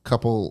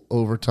 Couple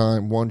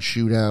overtime, one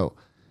shootout.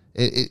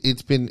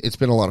 It's been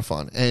a lot of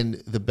fun,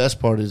 and the best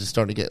part is it's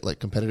starting to get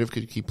competitive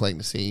because you keep playing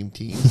the same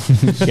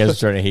teams. You guys are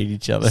starting to hate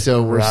each other.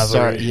 So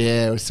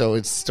so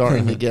it's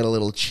starting to get a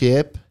little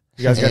chip.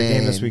 You guys got a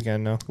game this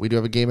weekend, no? We do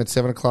have a game at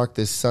 7:00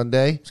 this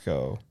Sunday. Let's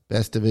go.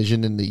 Best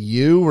division in the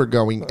U. We're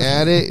going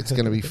at it. It's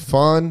going to be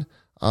fun.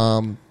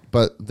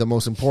 But the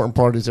most important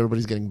part is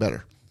everybody's getting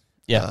better.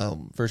 Yeah,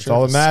 for sure. That's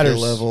all that matters.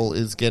 Skill level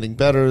is getting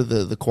better.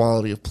 The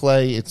quality of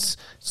play, it's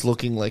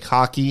looking like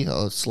hockey,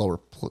 a slower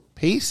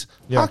pace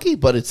hockey,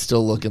 but it's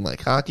still looking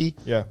like hockey.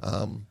 Yeah.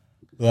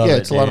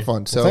 It's a lot of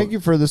fun. So thank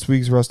you for this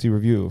week's Rusty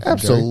review.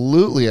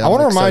 Absolutely. I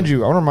want to remind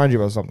you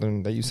about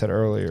something that you said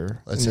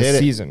earlier in the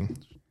season.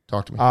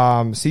 Talk to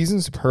me.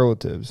 Season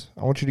superlatives.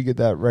 I want you to get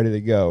that ready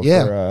to go.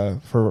 Yeah.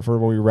 For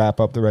when we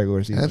wrap up the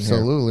regular season.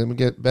 Absolutely. Let me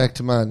get back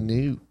to my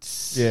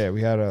notes. Yeah,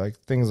 we had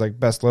things like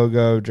best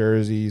logo,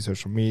 jersey,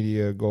 social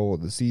media, goal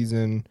of the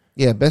season.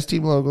 Yeah, best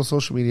team logo,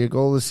 social media,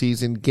 goal of the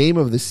season, game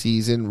of the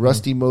season,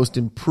 Rusty most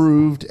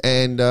improved,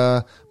 and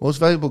most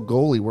valuable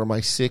goalie were my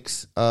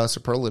 6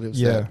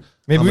 superlatives. Yeah,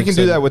 maybe we can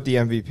do that with the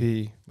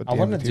MVP. I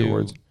want to do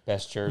awards.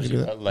 Best jersey,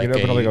 like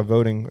a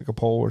voting, like a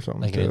poll or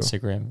something, like an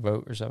Instagram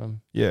vote or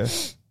something. Yeah.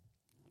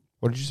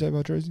 What did you say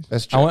about jerseys?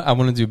 Best I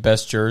want to do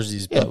best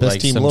jerseys, Yeah, but best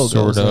like team some logo,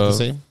 sort isn't that the of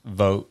same?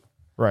 vote.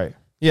 Right.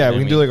 Yeah, You know we what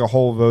can I do like a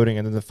whole voting,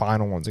 and then the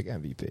final one's like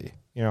MVP.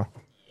 You know.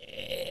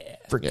 Yeah.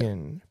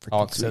 Freaking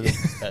Hawks are sweet.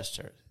 the best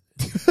jersey.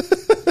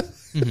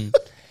 Mhm.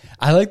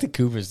 I like the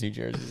Coopers New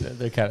jerseys.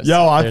 They're kind of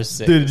Yo,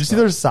 sick dude, did as you see fuck.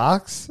 their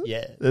socks?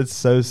 Yeah, It's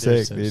so they're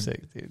sick, so dude.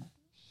 sick, dude.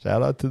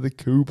 Shout out to the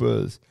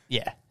Koopas.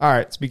 Yeah, All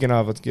right, speaking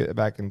of, let's get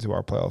back into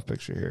our playoff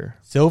picture here.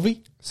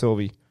 Sylvie.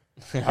 Sylvie,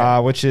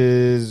 which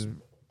is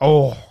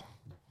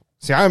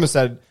see, I almost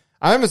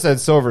said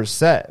Silver's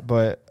set,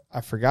 but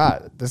I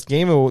forgot this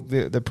game.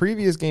 The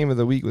previous game of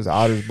the week was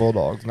Otters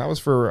Bulldogs, and that was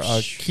for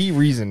a key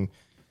reason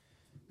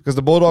because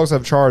the Bulldogs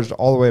have charged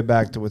all the way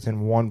back to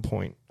within 1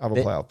 point of a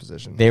playoff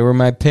position. They were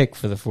my pick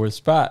for the fourth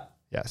spot.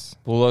 Yes,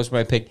 Bulldogs were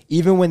my pick,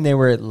 even when they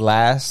were at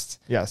last.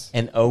 yes,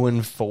 And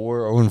 0-4,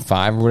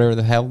 0-5, or whatever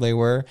the hell they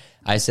were.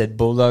 I said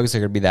Bulldogs are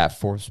going to be that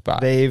fourth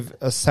spot. they've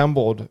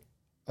assembled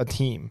a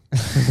team,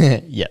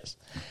 Yes.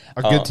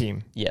 a good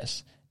team.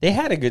 Yes. They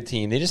had a good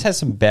team. They just had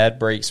some bad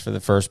breaks for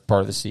the first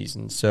part of the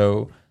season.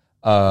 So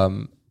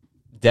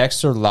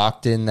Dexter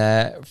locked in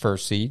that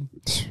first seed,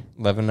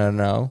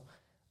 11-0.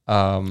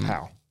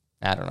 How?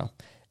 I don't know.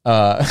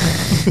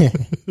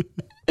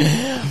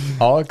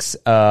 Hawks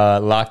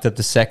locked up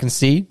the second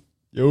seed.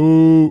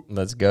 Yo,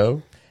 Let's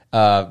go.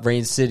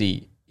 Rain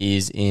City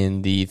is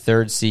in the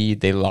third seed.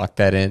 They locked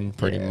that in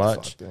pretty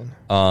much.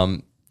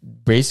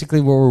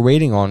 Basically, what we're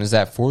waiting on is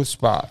that fourth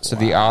spot. So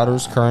the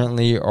Otters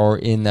currently are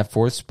in that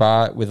fourth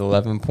spot with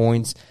 11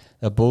 points.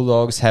 The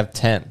Bulldogs have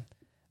 10.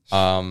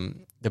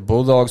 The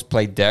Bulldogs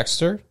play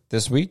Dexter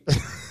this week.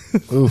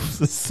 Oof,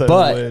 this is so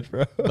But- lit,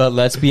 bro. But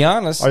let's be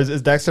honest.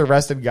 Is Dexter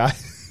rested, guy?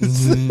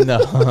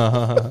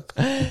 No.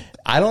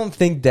 I don't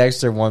think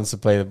Dexter wants to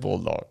play the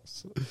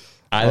Bulldogs.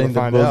 I think the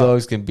find out.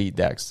 Bulldogs can beat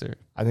Dexter.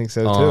 I think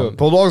so too.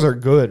 Bulldogs are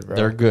good, bro.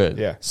 They're good.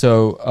 Yeah.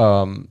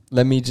 So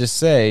let me just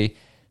say,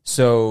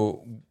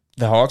 so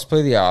the Hawks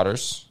play the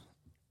Otters,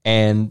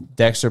 and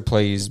Dexter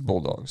plays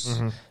Bulldogs.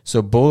 Mm-hmm.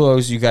 So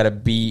Bulldogs, you got to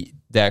beat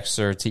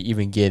Dexter to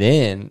even get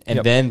in, and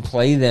then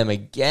play them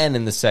again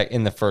in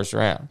the first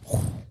round.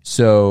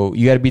 So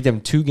you got to beat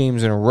them 2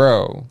 games in a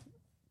row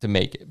to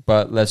make it.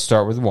 But let's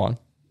start with one,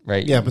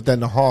 right? Yeah, but then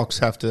the Hawks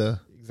have to.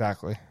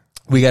 Exactly.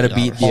 We got to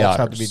beat the Hawks Otters.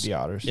 have to beat the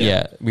Otters.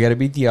 Yeah, we got to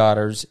beat the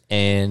Otters,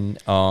 and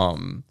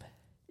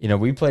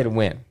we play to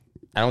win.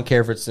 I don't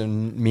care if it's a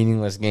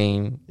meaningless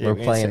game. Yeah, we're we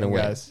ain't playing to sitting,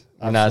 win. guys.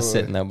 We're not Absolutely.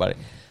 sitting nobody.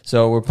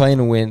 So we're playing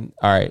to win.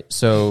 All right.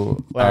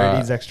 So Larry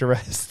needs extra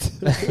rest.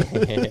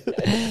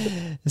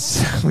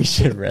 so we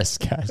should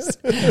rest, guys.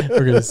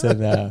 We're gonna say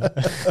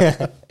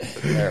that.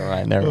 Never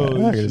mind. I'm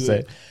not gonna say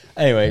it.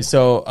 Anyway,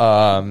 so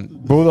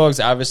Bulldogs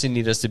obviously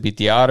need us to beat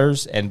the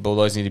Otters, and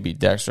Bulldogs need to beat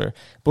Dexter.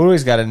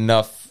 Bulldogs got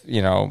enough,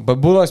 but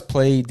Bulldogs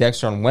play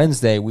Dexter on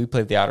Wednesday. We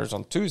play the Otters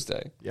on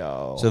Tuesday.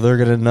 Yo, So they're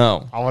gonna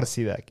know. I want to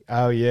see that.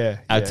 Oh yeah.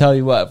 I'll tell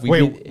you what. If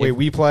we Wait.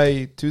 We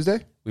play Tuesday.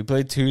 we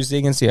play Tuesday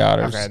against the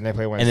Otters. Okay, and they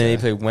play And then Wednesday.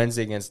 they play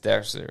Wednesday against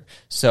Dexter.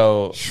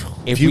 So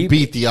If you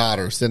beat the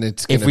Otters, then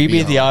it's. if gonna we be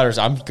beat the on. Otters,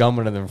 I'm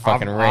coming to them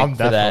fucking I'm rank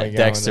for definitely that going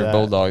Dexter to that.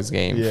 Bulldogs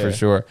game Yeah. for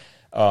sure.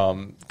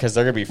 Because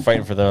they're gonna be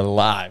fighting for their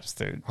lives,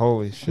 dude.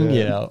 Holy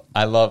shit.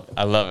 I love it.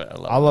 I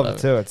love it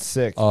too. It's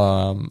sick.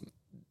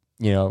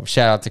 Shout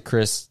out to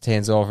Chris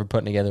Tanzol for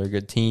putting together a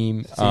good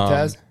team.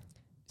 C-Taz?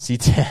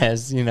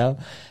 C-Taz,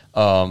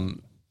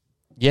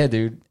 yeah,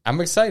 dude,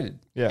 I'm excited.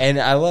 Yeah. And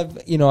I love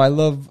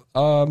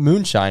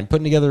Moonshine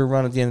putting together a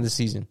run at the end of the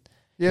season.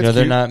 Yeah, it's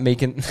they're cute. not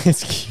making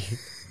it's cute.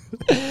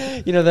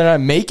 They're not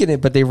making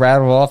it, but they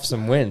rattle off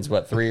some wins.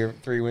 What, three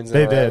wins?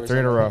 They in a row did or 3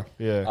 in a something? row.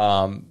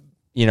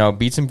 Yeah.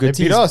 Beat some good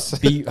They beat teams. us.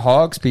 Beat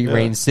Hawks. Beat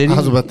Rain City. I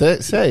was about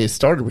to say it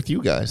started with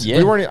you guys. Yeah,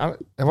 We weren't.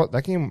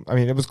 That game. I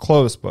mean, it was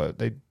close, but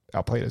they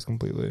outplayed us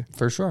completely.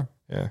 for sure.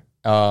 Yeah,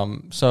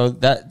 So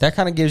that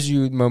kind of gives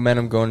you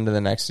momentum going into the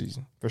next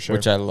season, for sure.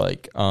 which I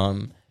like.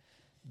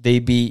 They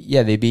beat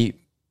the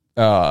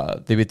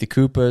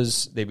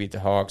Koopas, they beat the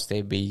Hawks,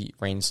 they beat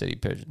Rain City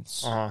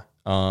Pigeons.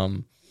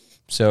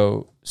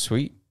 So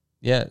sweet,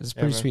 yeah, it's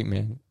pretty man. sweet,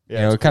 man.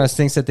 Yeah, It kind of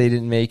stinks that they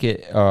didn't make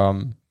it,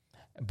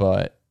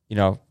 but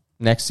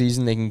next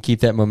season they can keep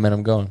that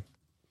momentum going.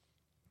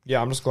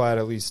 Yeah, I'm just glad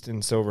at least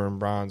in silver and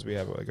bronze we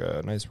have like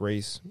a nice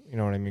race. You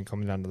know what I mean?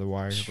 Coming down to the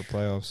wire for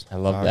playoffs. I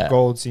love that.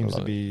 Gold seems I to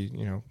love be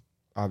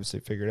obviously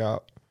figured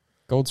out.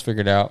 Gold's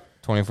figured out,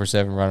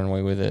 24/7 running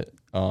away with it.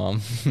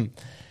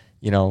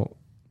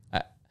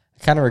 I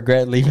kind of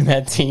regret leaving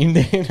that team,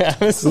 dude.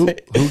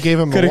 Who gave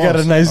him the Could have got a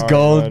loss? nice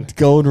Oh,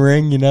 gold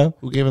ring,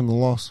 Who gave him the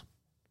loss?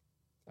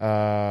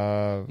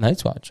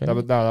 Night's Watch,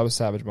 right? That was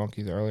Savage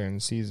Monkeys earlier in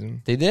the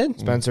season. They did?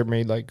 Spencer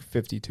made like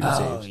 52 Oh,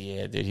 saves,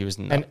 yeah, dude. He was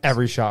nuts. and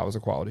every shot was a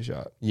quality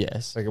shot.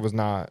 Yes. Like it was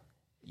not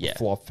Yeah.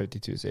 fluff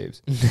 52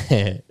 saves.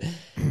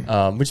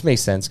 Which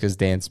makes sense because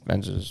Dan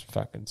Spencer's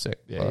fucking sick.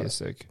 Yeah, he is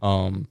sick.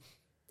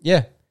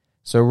 Yeah.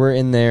 So we're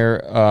in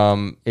there.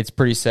 It's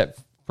pretty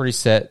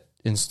set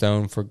in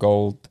stone for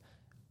gold.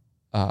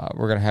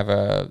 We're gonna have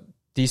a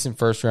decent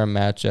first round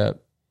matchup.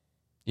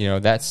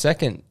 That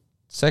second,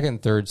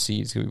 third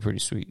seed is gonna be pretty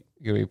sweet.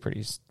 It's gonna be a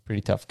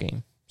pretty tough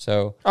game.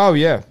 So, oh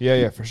yeah,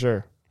 for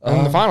sure.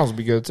 And the finals will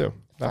be good too.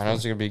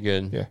 finals are gonna be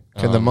good. Yeah.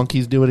 Can the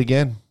monkeys do it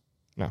again?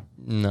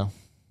 No,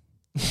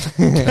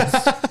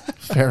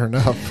 Fair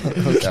enough.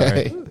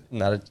 Okay.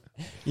 not a.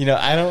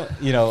 I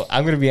don't.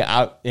 I'm gonna be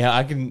out.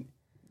 I can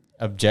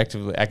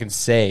objectively, I can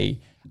say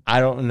I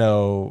don't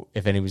know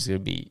if anybody's gonna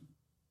be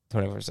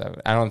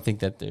 24/7. I don't think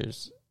that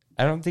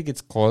I don't think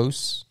it's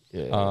close.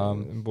 Yeah,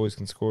 and boys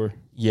can score.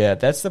 Yeah,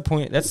 that's the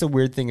point. That's the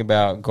weird thing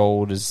about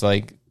gold is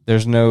like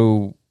there's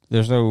no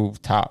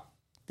top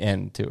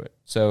end to it.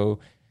 So,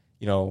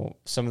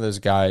 some of those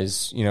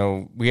guys, we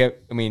have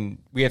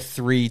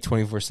 3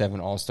 24/7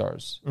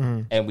 all-stars,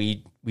 and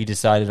we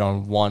decided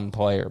on one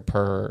player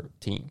per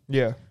team.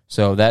 Yeah.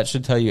 So that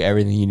should tell you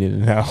everything you need to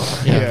know.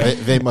 Yeah,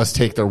 they must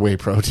take their whey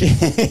protein.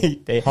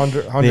 they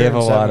have a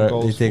lot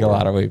of. They take a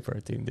lot of whey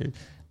protein, dude.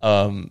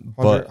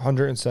 But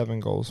 107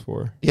 goals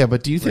for. Yeah,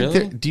 but do you think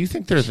Really? do you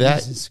think they're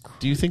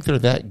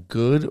that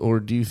good, or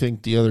do you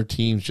think the other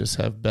teams just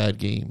have bad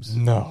games?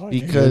 no,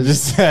 Because-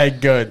 it's that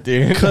good,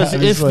 dude. Because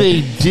if they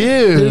they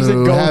do there's a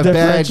goal have bad,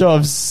 differential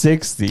of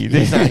 60.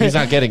 he's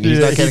not getting it. He's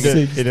not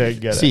getting it. He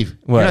didn't get it. Steve,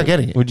 What? you're not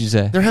getting it. What'd you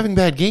say? They're having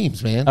bad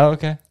games, man. Oh,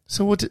 okay.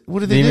 So what do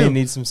they They do? may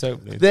need some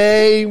soap, dude.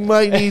 They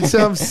might need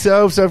some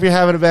soap. So if you're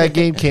having a bad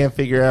game, can't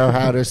figure out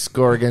how to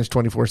score against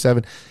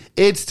 24/7,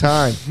 it's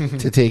time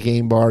to take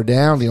Aim Bar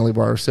down, the only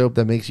bar of soap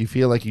that makes you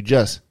feel like you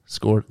just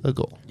scored a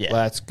goal. Yeah.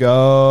 Let's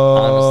go.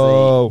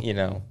 Honestly,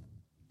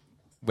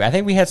 I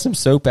think we had some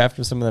soap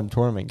after some of them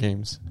tournament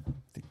games.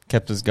 It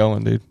kept us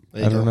going, dude.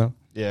 There you I don't go. know.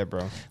 Yeah,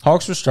 bro.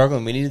 Hawks were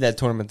struggling. We needed that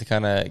tournament to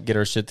kind of get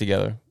our shit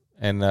together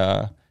and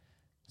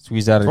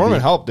squeeze out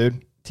Tournament help,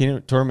 dude.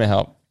 Tournament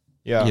help.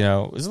 Yeah.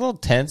 It was a little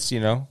tense,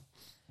 in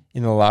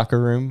the locker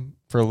room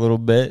for a little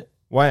bit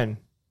When?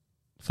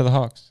 for the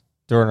Hawks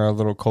during our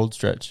little cold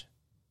stretch.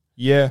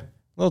 Yeah.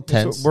 A little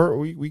tense.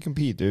 We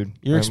compete, dude.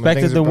 You're When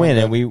expected things to are win,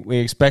 going and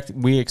we're expected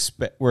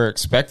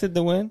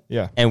to win,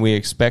 Yeah. and we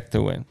expect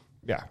to win.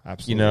 Yeah,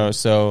 absolutely.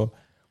 So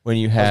when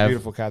you That's have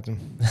beautiful,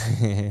 Captain.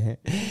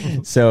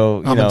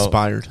 so I'm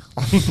inspired.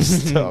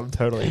 I'm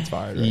totally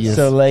inspired. Right Yes.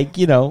 so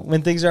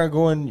when things aren't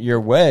going your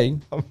way,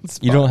 now.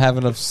 you don't have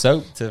enough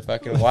soap to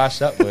fucking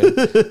wash up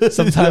with.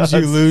 Sometimes you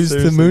lose to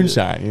Seriously.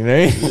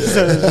 moonshine,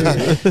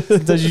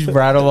 Sometimes you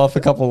rattle off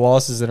a couple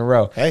losses in a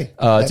row. Hey, to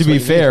that's be what you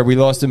fair, we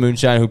lost to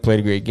Moonshine, who played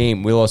a great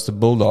game. We lost to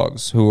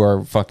Bulldogs, who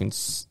are fucking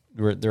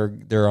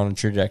they're on a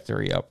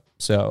trajectory up.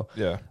 So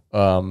Yeah.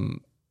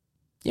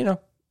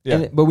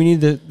 Yeah. But we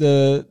need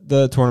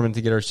the tournament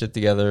to get our shit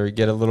together,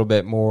 get a little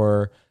bit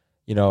more,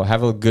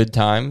 have a good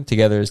time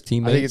together as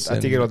teammates. I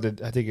think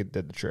it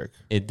did the trick.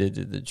 It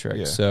did the trick.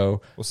 Yeah.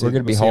 So We'll see- we're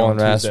going to be we'll see on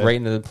hauling ass Tuesday. right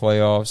into the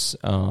playoffs.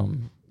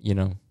 I'm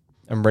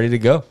ready to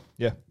go.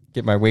 Yeah.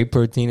 Get my whey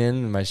protein in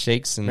and my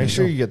shakes. And Make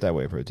sure you get that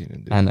whey protein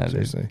in, dude. I know, dude.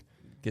 Seriously.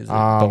 get the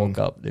bulk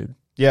up, dude.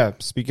 Yeah,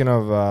 speaking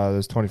of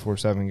those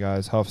 24/7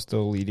 guys, Huff's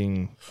still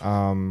leading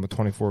with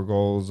 24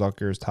 goals.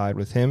 Zucker is tied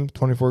with him,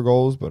 24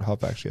 goals, but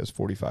Huff actually has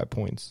 45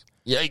 points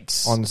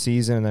Yikes. on the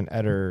season, and then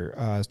Eder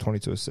has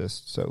 22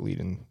 assists, so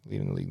leading the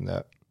league in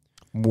that.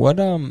 What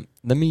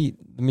let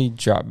me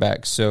drop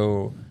back.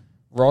 So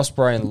Ross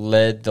Bryan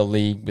led the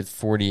league with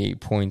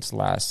 48 points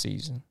last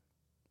season.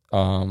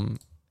 And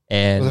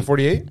Was it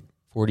 48?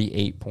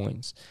 48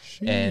 points.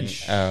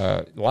 Sheesh.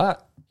 And a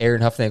lot.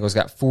 Aaron Huffnagel's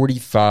got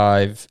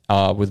 45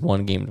 with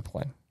one game to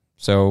play.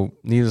 So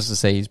needless to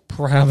say, he's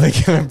probably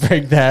going to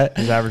break that.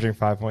 He's averaging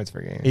 5 points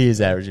per game. He is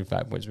averaging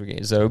 5 points per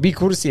game. So it'd be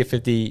cool to see a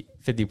 50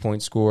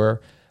 point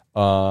score.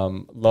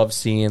 Love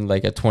seeing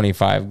like a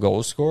 25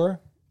 goal score.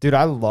 Dude,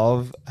 I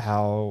love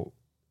how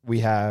we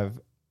have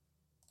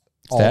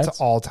Stats?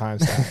 all-time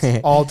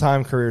stats.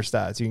 All-time career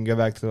stats. You can go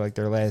back to like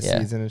their last Yeah.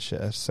 season and shit.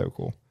 That's so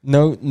cool.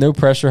 No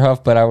pressure,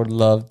 Huff, but I would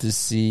love to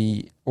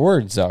see,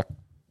 or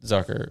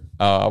Zucker,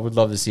 I would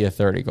love to see a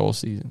 30 goal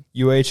season.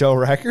 UHL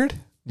record?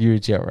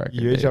 UHL record.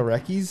 UHL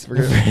reckies?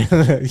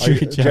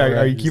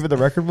 Are you keeping the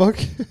record book?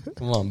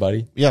 Come on,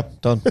 buddy. Yeah,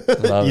 done.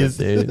 Love Yes.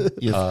 it, dude.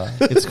 Yes.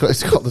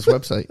 It's called this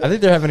website. I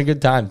think they're having a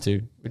good time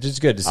too, which is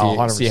good to see. Oh,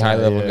 100%, See high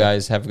level yeah.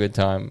 guys have a good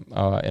time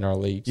in our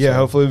league. Yeah, So,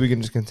 hopefully we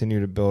can just continue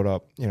to build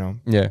up,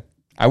 yeah.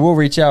 I will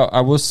reach out.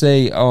 I will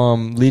say,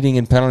 leading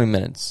in penalty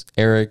minutes,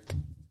 Eric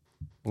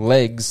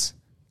Legs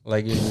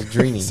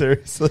Lamborghini,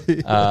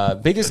 Seriously.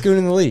 biggest goon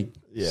in the league.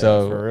 Yeah,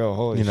 so for real.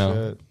 Holy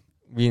shit.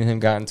 me and him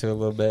got into a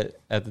little bit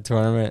at the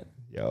tournament.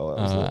 Yo,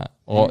 that was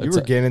Well, you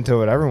were getting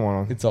into it, everyone.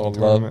 On it's all the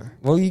love. tournament.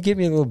 Well, you give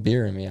me a little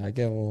beer in me. I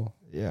get a little.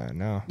 Yeah, I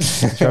know.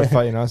 Try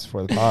fighting us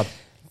for the pod.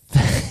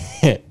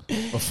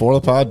 Before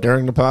the pod,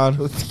 during the pod.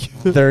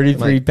 33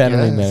 Like,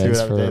 penalty yeah, minutes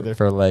see what I did there.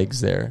 for Legs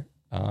there.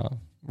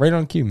 Right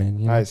on cue, man.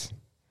 You know? Nice.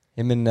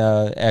 Him and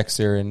X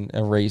are in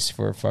a race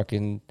for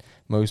fucking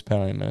most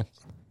penalty minutes.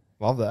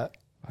 Love that.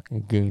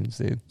 Fucking goons,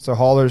 dude. So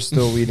Haller's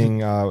still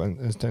leading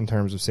in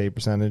terms of save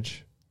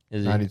percentage,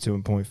 Is he?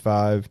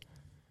 92.5.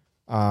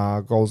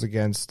 Goals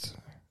against.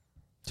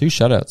 2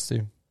 shutouts,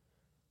 too.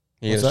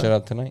 He What's got a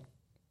that? shutout tonight.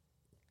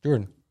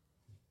 Jordan.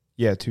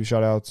 Yeah, 2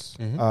 shutouts.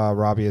 Mhm.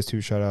 Robbie has 2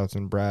 shutouts,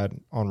 and Brad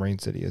on Rain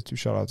City has 2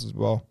 shutouts as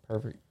well.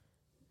 Perfect.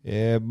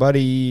 Yeah,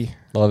 buddy.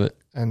 Love it.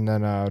 And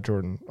then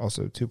Jordan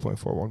also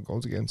 2.41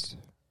 goals against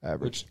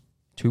average.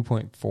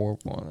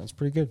 2.41. That's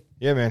pretty good.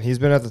 Yeah, man. He's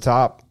been at the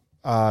top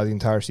the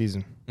entire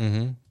season.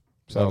 Mm-hmm.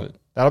 So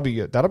that'll be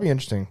good. That'll be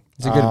interesting.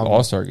 It's a good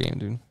all-star game,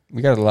 dude.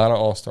 We got a lot of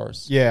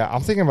all-stars. Yeah,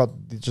 I'm thinking about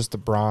just the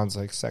bronze,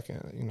 like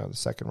second, the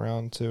second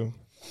round too.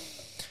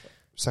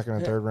 Second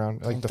and third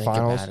round, like the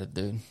finals. About it,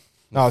 dude.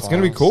 No, it's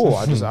gonna be cool.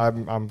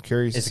 I'm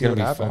curious. It's to see gonna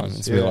what be happens. fun.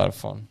 It's gonna be a lot of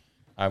fun.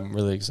 I'm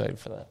really excited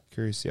for that.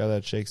 Curious to see how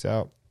that shakes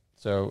out.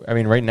 So, I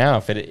mean, right now,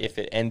 if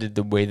it ended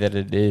the way that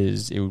it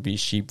is, it would be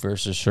Sheep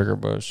versus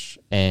Sugarbush,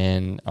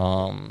 and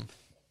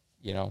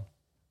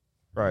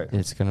Right.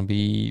 it's gonna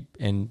be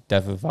in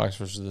Death of the Fox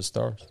versus the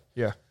Stars.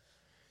 Yeah.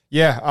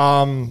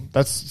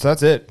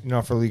 That's it.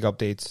 For league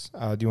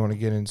updates. Do you want to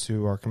get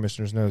into our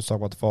commissioner's notes? Talk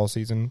about the fall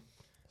season.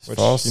 Which,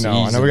 Fall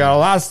I know we got a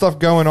lot of stuff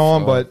going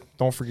on, but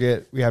don't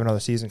forget we have another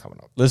season coming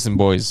up. Listen,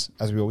 boys.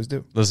 As we always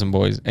do. Listen,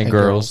 boys and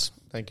girls.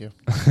 Thank you.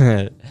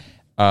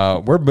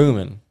 We're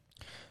booming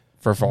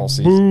for fall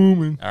season.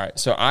 Booming. All right,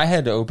 so I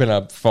had to open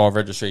up fall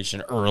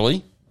registration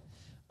early.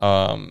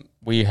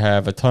 We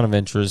have a ton of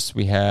interest.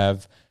 We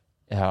have,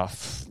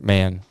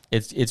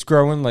 it's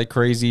growing like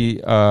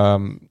crazy.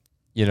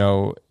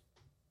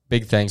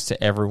 Big thanks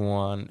to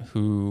everyone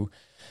who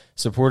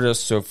supported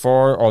us so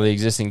far. All the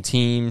existing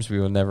teams,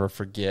 we will never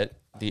forget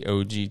the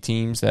OG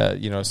teams that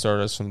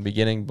started us from the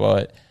beginning.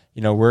 But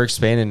we're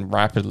expanding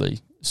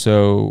rapidly.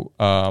 So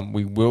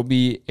we will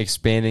be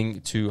expanding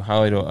to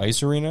Hollywood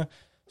Ice Arena.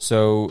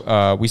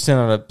 So we sent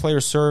out a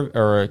player survey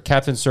or a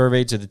captain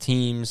survey to the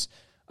teams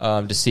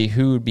to see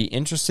who would be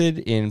interested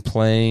in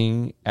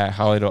playing at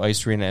Hollywood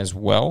Ice Arena as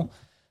well.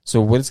 So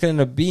what it's going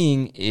to end up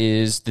being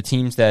is the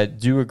teams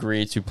that do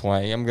agree to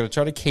play. I'm going to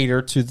try to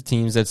cater to the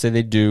teams that say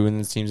they do and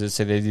the teams that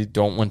say they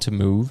don't want to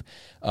move.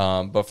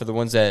 But for the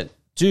ones that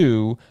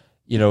do,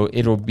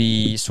 it'll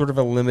be sort of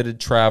a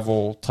limited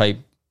travel type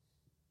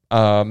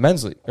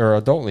men's league or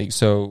adult league.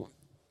 So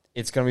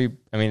it's going to be,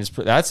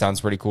 that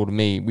sounds pretty cool to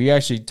me. We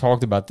actually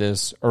talked about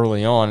this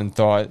early on and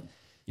thought,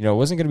 it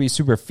wasn't going to be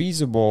super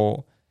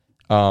feasible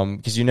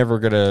because you're never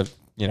going to,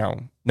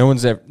 not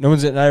everybody's going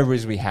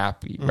to be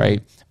happy,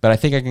 right? But I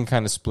think I can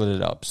kind of split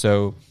it up.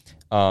 So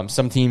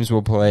some teams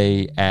will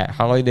play at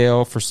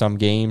Hollydale for some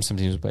games. Some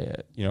teams will play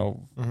at,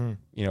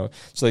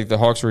 so like the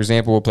Hawks, for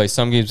example, will play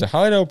some games at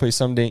Hollydale, play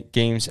some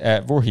games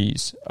at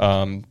Voorhees.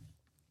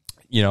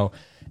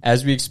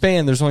 As we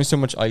expand, there's only so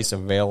much ice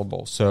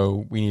available,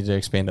 so we need to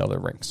expand to other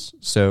rinks.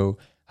 So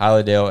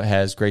Hollydale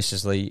has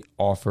graciously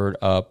offered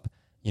up,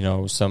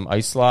 some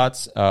ice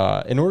slots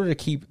in order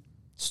to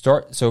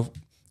So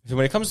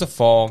when it comes to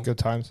fall, good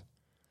times.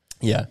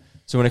 Yeah.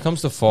 So when it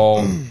comes to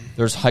fall,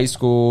 there's high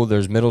school,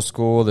 there's middle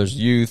school, there's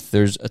youth,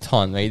 there's a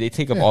ton. Right? They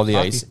take up all the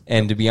hockey. ice,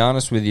 and to be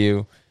honest with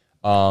you,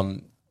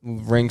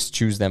 rinks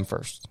choose them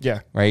first.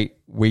 Yeah. Right.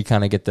 We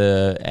kind of get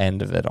the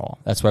end of it all.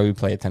 That's why we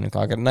play at 10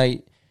 o'clock at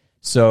night.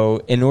 So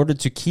in order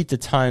to keep the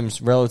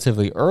times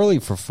relatively early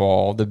for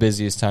fall, the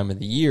busiest time of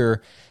the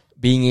year,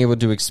 being able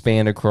to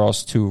expand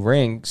across 2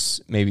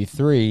 rinks, maybe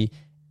 3,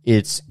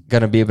 it's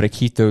going to be able to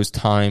keep those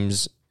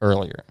times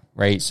earlier,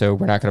 right? So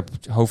we're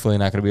hopefully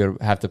not going to be able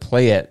to have to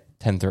play at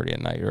 10:30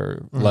 at night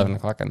or 11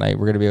 o'clock at night.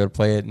 We're going to be able to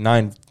play at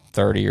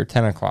 9:30 or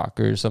 10 o'clock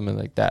or something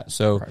like that.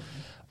 So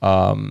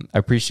I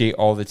appreciate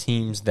all the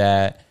teams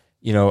that,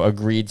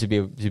 agreed to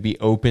be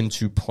open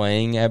to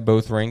playing at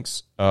both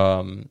rinks.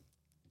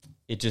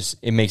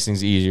 It makes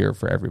things easier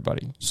for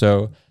everybody.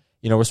 So,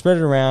 we're spread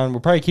it around.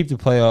 We'll probably keep the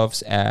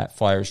playoffs at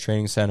Flyers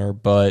Training Center,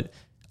 but,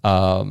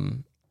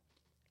 we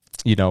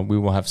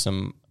will have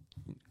some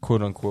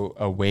quote unquote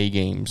away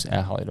games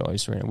at Hollydale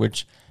Ice Arena,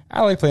 which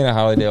I like playing at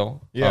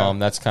Hollydale. Yeah.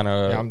 That's kind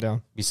of, I'm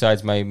down.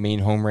 Besides my main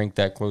home rink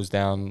that closed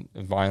down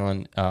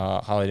Violent,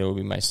 Hollydale will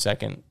be my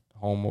second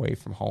home away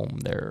from home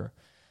there.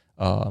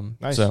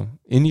 Nice. So,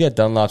 and you got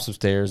Dunlops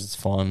upstairs. It's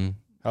fun.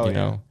 I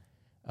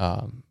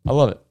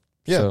love it.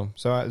 Yeah.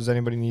 So does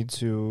anybody need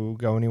to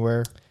go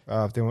anywhere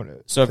if they want?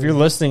 So if you're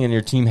listening and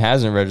your team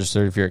hasn't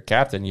registered, if you're a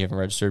captain, you haven't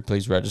registered,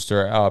 please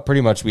register.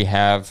 Pretty much we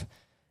have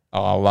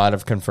a lot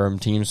of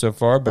confirmed teams so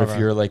far. But if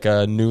you're like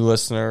a new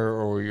listener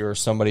or you're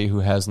somebody who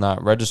has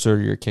not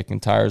registered, you're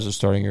kicking tires or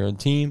starting your own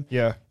team.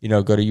 Yeah.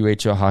 Go to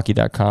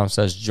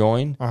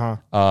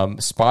uhlhockey.com/join.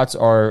 Spots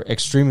are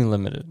extremely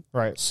limited.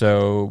 Right.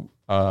 So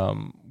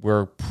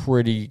we're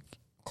pretty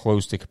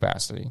close to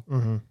capacity.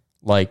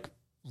 Like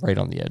right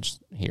on the edge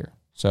here.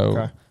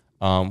 So,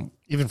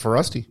 even for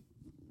Rusty,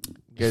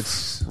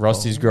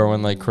 Rusty's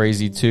growing like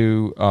crazy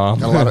too.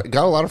 Got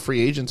a lot of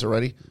free agents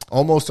already.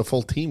 Almost a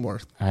full team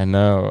worth. I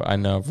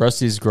know.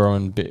 Rusty's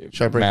growing big,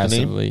 Should I break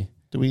massively.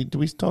 The name? Do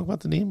we talk about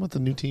the name? What the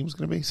new team's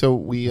going to be? So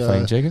we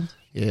Fighting Chickens.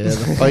 Yeah,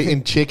 the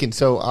Fighting Chicken.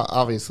 So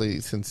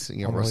obviously, since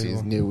Rusty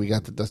is new, we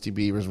got the Dusty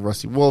Beavers and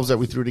Rusty Wolves that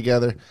we threw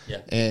together.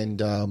 Yeah,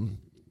 and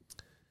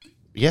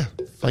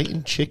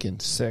Fighting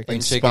Chickens. Sick.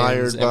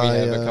 Inspired by we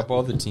have a couple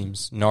other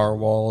teams,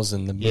 Narwhals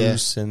and the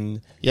Moose,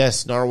 and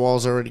yes,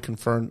 Narwhals already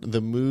confirmed.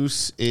 The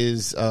Moose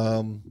is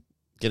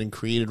getting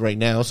created right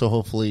now, so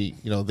hopefully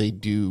they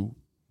do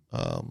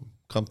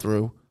come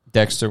through.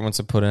 Dexter wants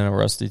to put in a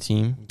Rusty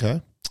team.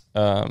 Okay,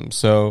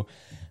 So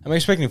I'm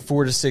expecting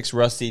 4 to 6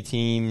 rusty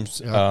teams.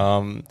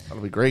 That'll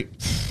be great.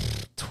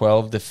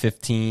 12 to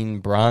 15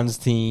 bronze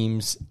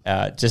teams.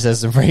 Just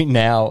as of right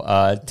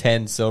now,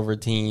 10 silver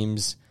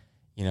teams.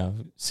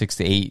 6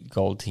 to 8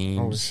 gold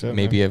teams. Shit,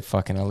 maybe man. a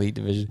fucking elite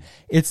division.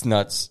 It's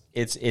nuts.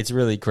 It's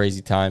really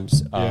crazy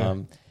times. Yeah.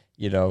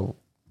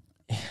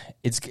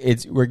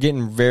 It's we're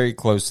getting very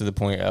close to the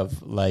point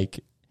of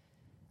like,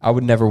 I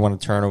would never want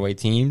to turn away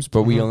teams,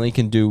 but we only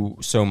can do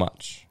so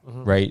much,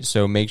 right?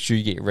 So make sure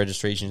you get your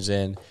registrations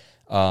in.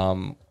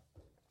 Reach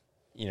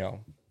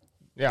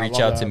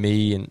out to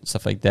me and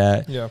stuff like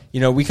that. Yeah.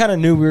 We kind of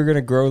knew we were going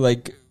to grow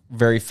like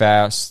very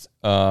fast,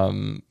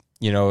 and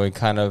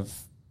kind of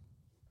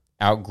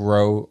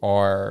outgrow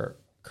our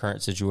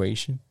current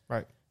situation.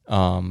 Right.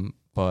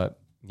 But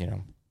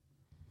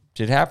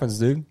shit happens,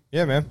 dude.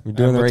 Yeah, man. We're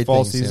doing the right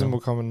fall things, season will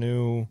come a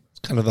new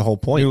It's kind of the whole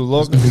point. new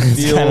look, new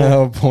It's feel, kind of the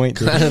whole point.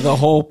 dude. Kind of the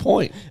whole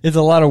point. It's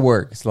a lot of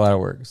work. It's a lot of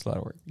work.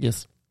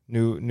 Yes.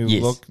 new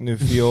Yes. look, new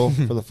feel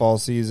for the fall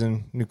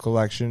season, new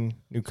collection,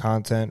 new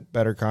content,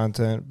 better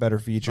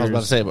features. I was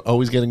about to say, but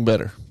always getting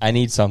better. I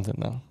need something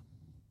though.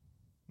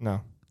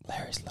 No.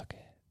 Larry's looking.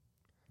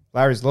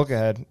 Larry's look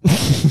ahead.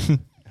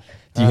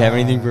 Do you have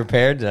anything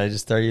prepared? Did I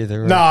just throw you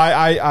there? No,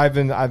 I've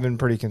been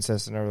pretty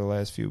consistent over the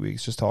last few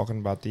weeks, just talking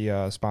about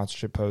the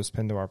sponsorship post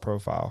pinned to our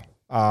profile.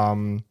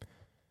 I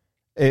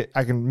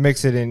can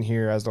mix it in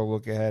here as the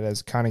look ahead,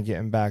 as kind of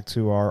getting back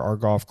to our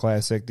golf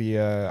classic.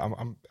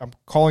 I'm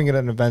calling it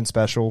an event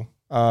special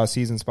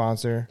season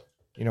sponsor.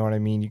 You know what I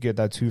mean? You get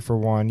that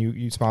 2-for-1.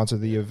 You sponsor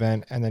the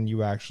event, and then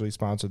you actually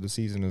sponsor the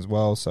season as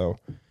well. So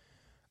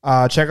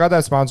check out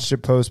that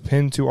sponsorship post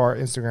pinned to our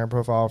Instagram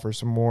profile for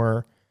some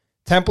more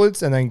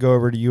templates, and then go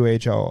over to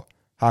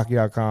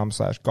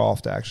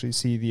uhlhockey.com/golf to actually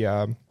see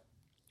the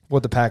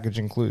what the package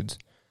includes.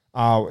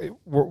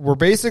 We're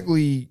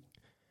basically,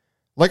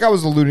 like I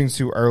was alluding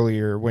to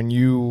earlier, when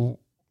you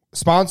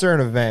sponsor an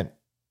event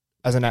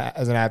as an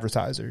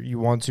advertiser, you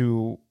want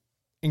to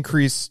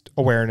increase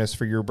awareness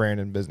for your brand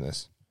and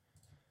business.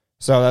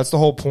 So that's the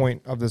whole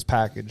point of this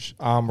package.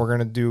 We're going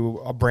to do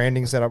a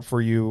branding setup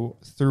for you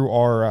through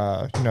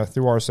our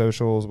through our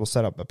socials. We'll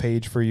set up a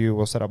page for you.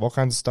 We'll set up all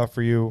kinds of stuff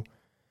for you.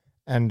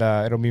 And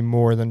it'll be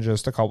more than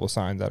just a couple of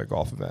signs at a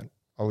golf event.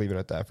 I'll leave it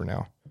at that for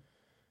now.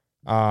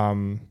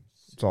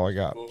 That's all I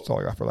got. That's all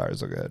I got for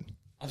Larry's look ahead.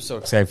 I'm so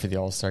excited for the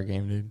All-Star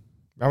game, dude.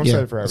 I'm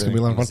excited for it's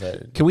everything. gonna be a lot of I'm fun.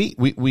 excited. Can we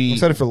I'm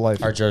excited for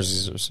life. Our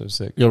jerseys are so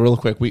sick. real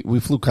quick, we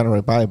flew kind of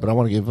right by it, but I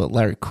want to give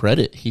Larry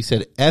credit. He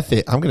said, F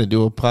it, I'm going to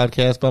do a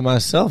podcast by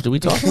myself. Did we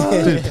talk about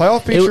Dude, it?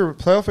 playoff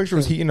picture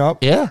was heating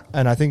up. Yeah.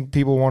 And I think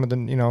people wanted to,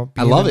 be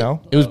I love in it. the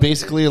know. It was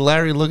basically a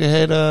Larry look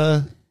ahead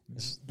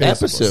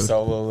episode.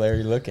 Solo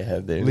Larry look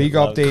ahead, dude. League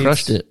I love it. updates.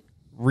 Crushed it.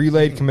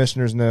 Relayed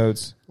commissioner's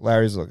notes.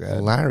 Larry's look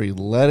ahead. Larry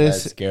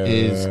Lettuce Let's go.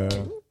 is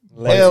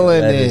Larry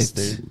killing Lettuce, it.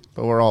 dude.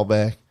 But we're all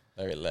back.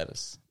 Larry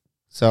Lettuce.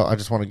 So I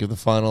just want to give the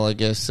final, I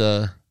guess,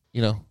 I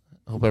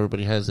hope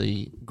everybody has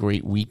a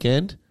great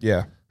weekend.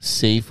 Yeah.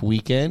 Safe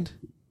weekend.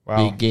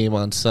 Wow. Big game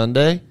on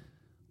Sunday.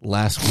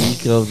 Last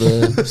week of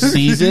the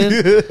season.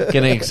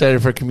 Getting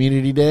excited for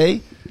Community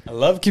Day. I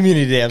love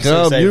Community Day. I'm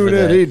so excited for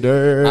Community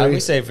that. Day. I'm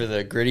excited for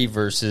the Gritty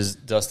versus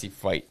Dusty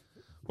fight.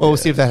 Well, we'll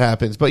see if that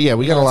happens. But yeah,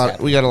 we got a lot.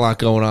 We got a lot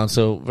going on.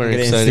 So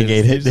very excited.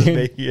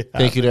 Instigate it.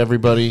 Thank you to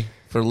everybody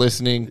for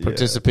listening,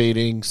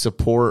 participating,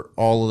 support,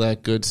 all of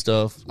that good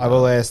stuff. I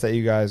will ask that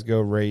you guys go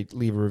rate,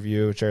 leave a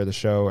review, share the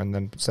show, and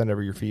then send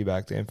over your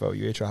feedback to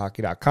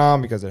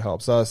info@uhlhockey.com because it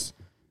helps us.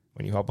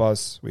 When you help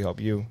us, we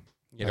help you.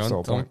 You That's the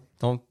whole point.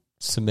 don't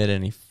submit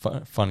any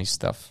funny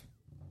stuff.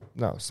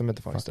 No, submit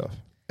the funny stuff.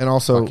 And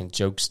also, Fucking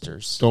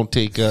jokesters. don't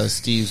take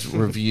Steve's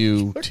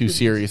review too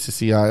serious. The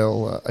Sea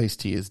Isle iced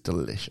tea is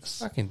delicious.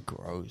 Fucking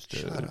gross,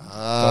 dude.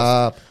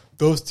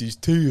 Dusty's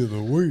tea of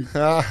the week.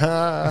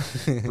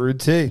 Rude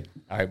tea.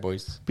 All right,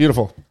 boys.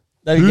 Beautiful.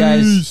 Love you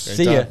guys. Peace.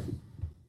 See ya.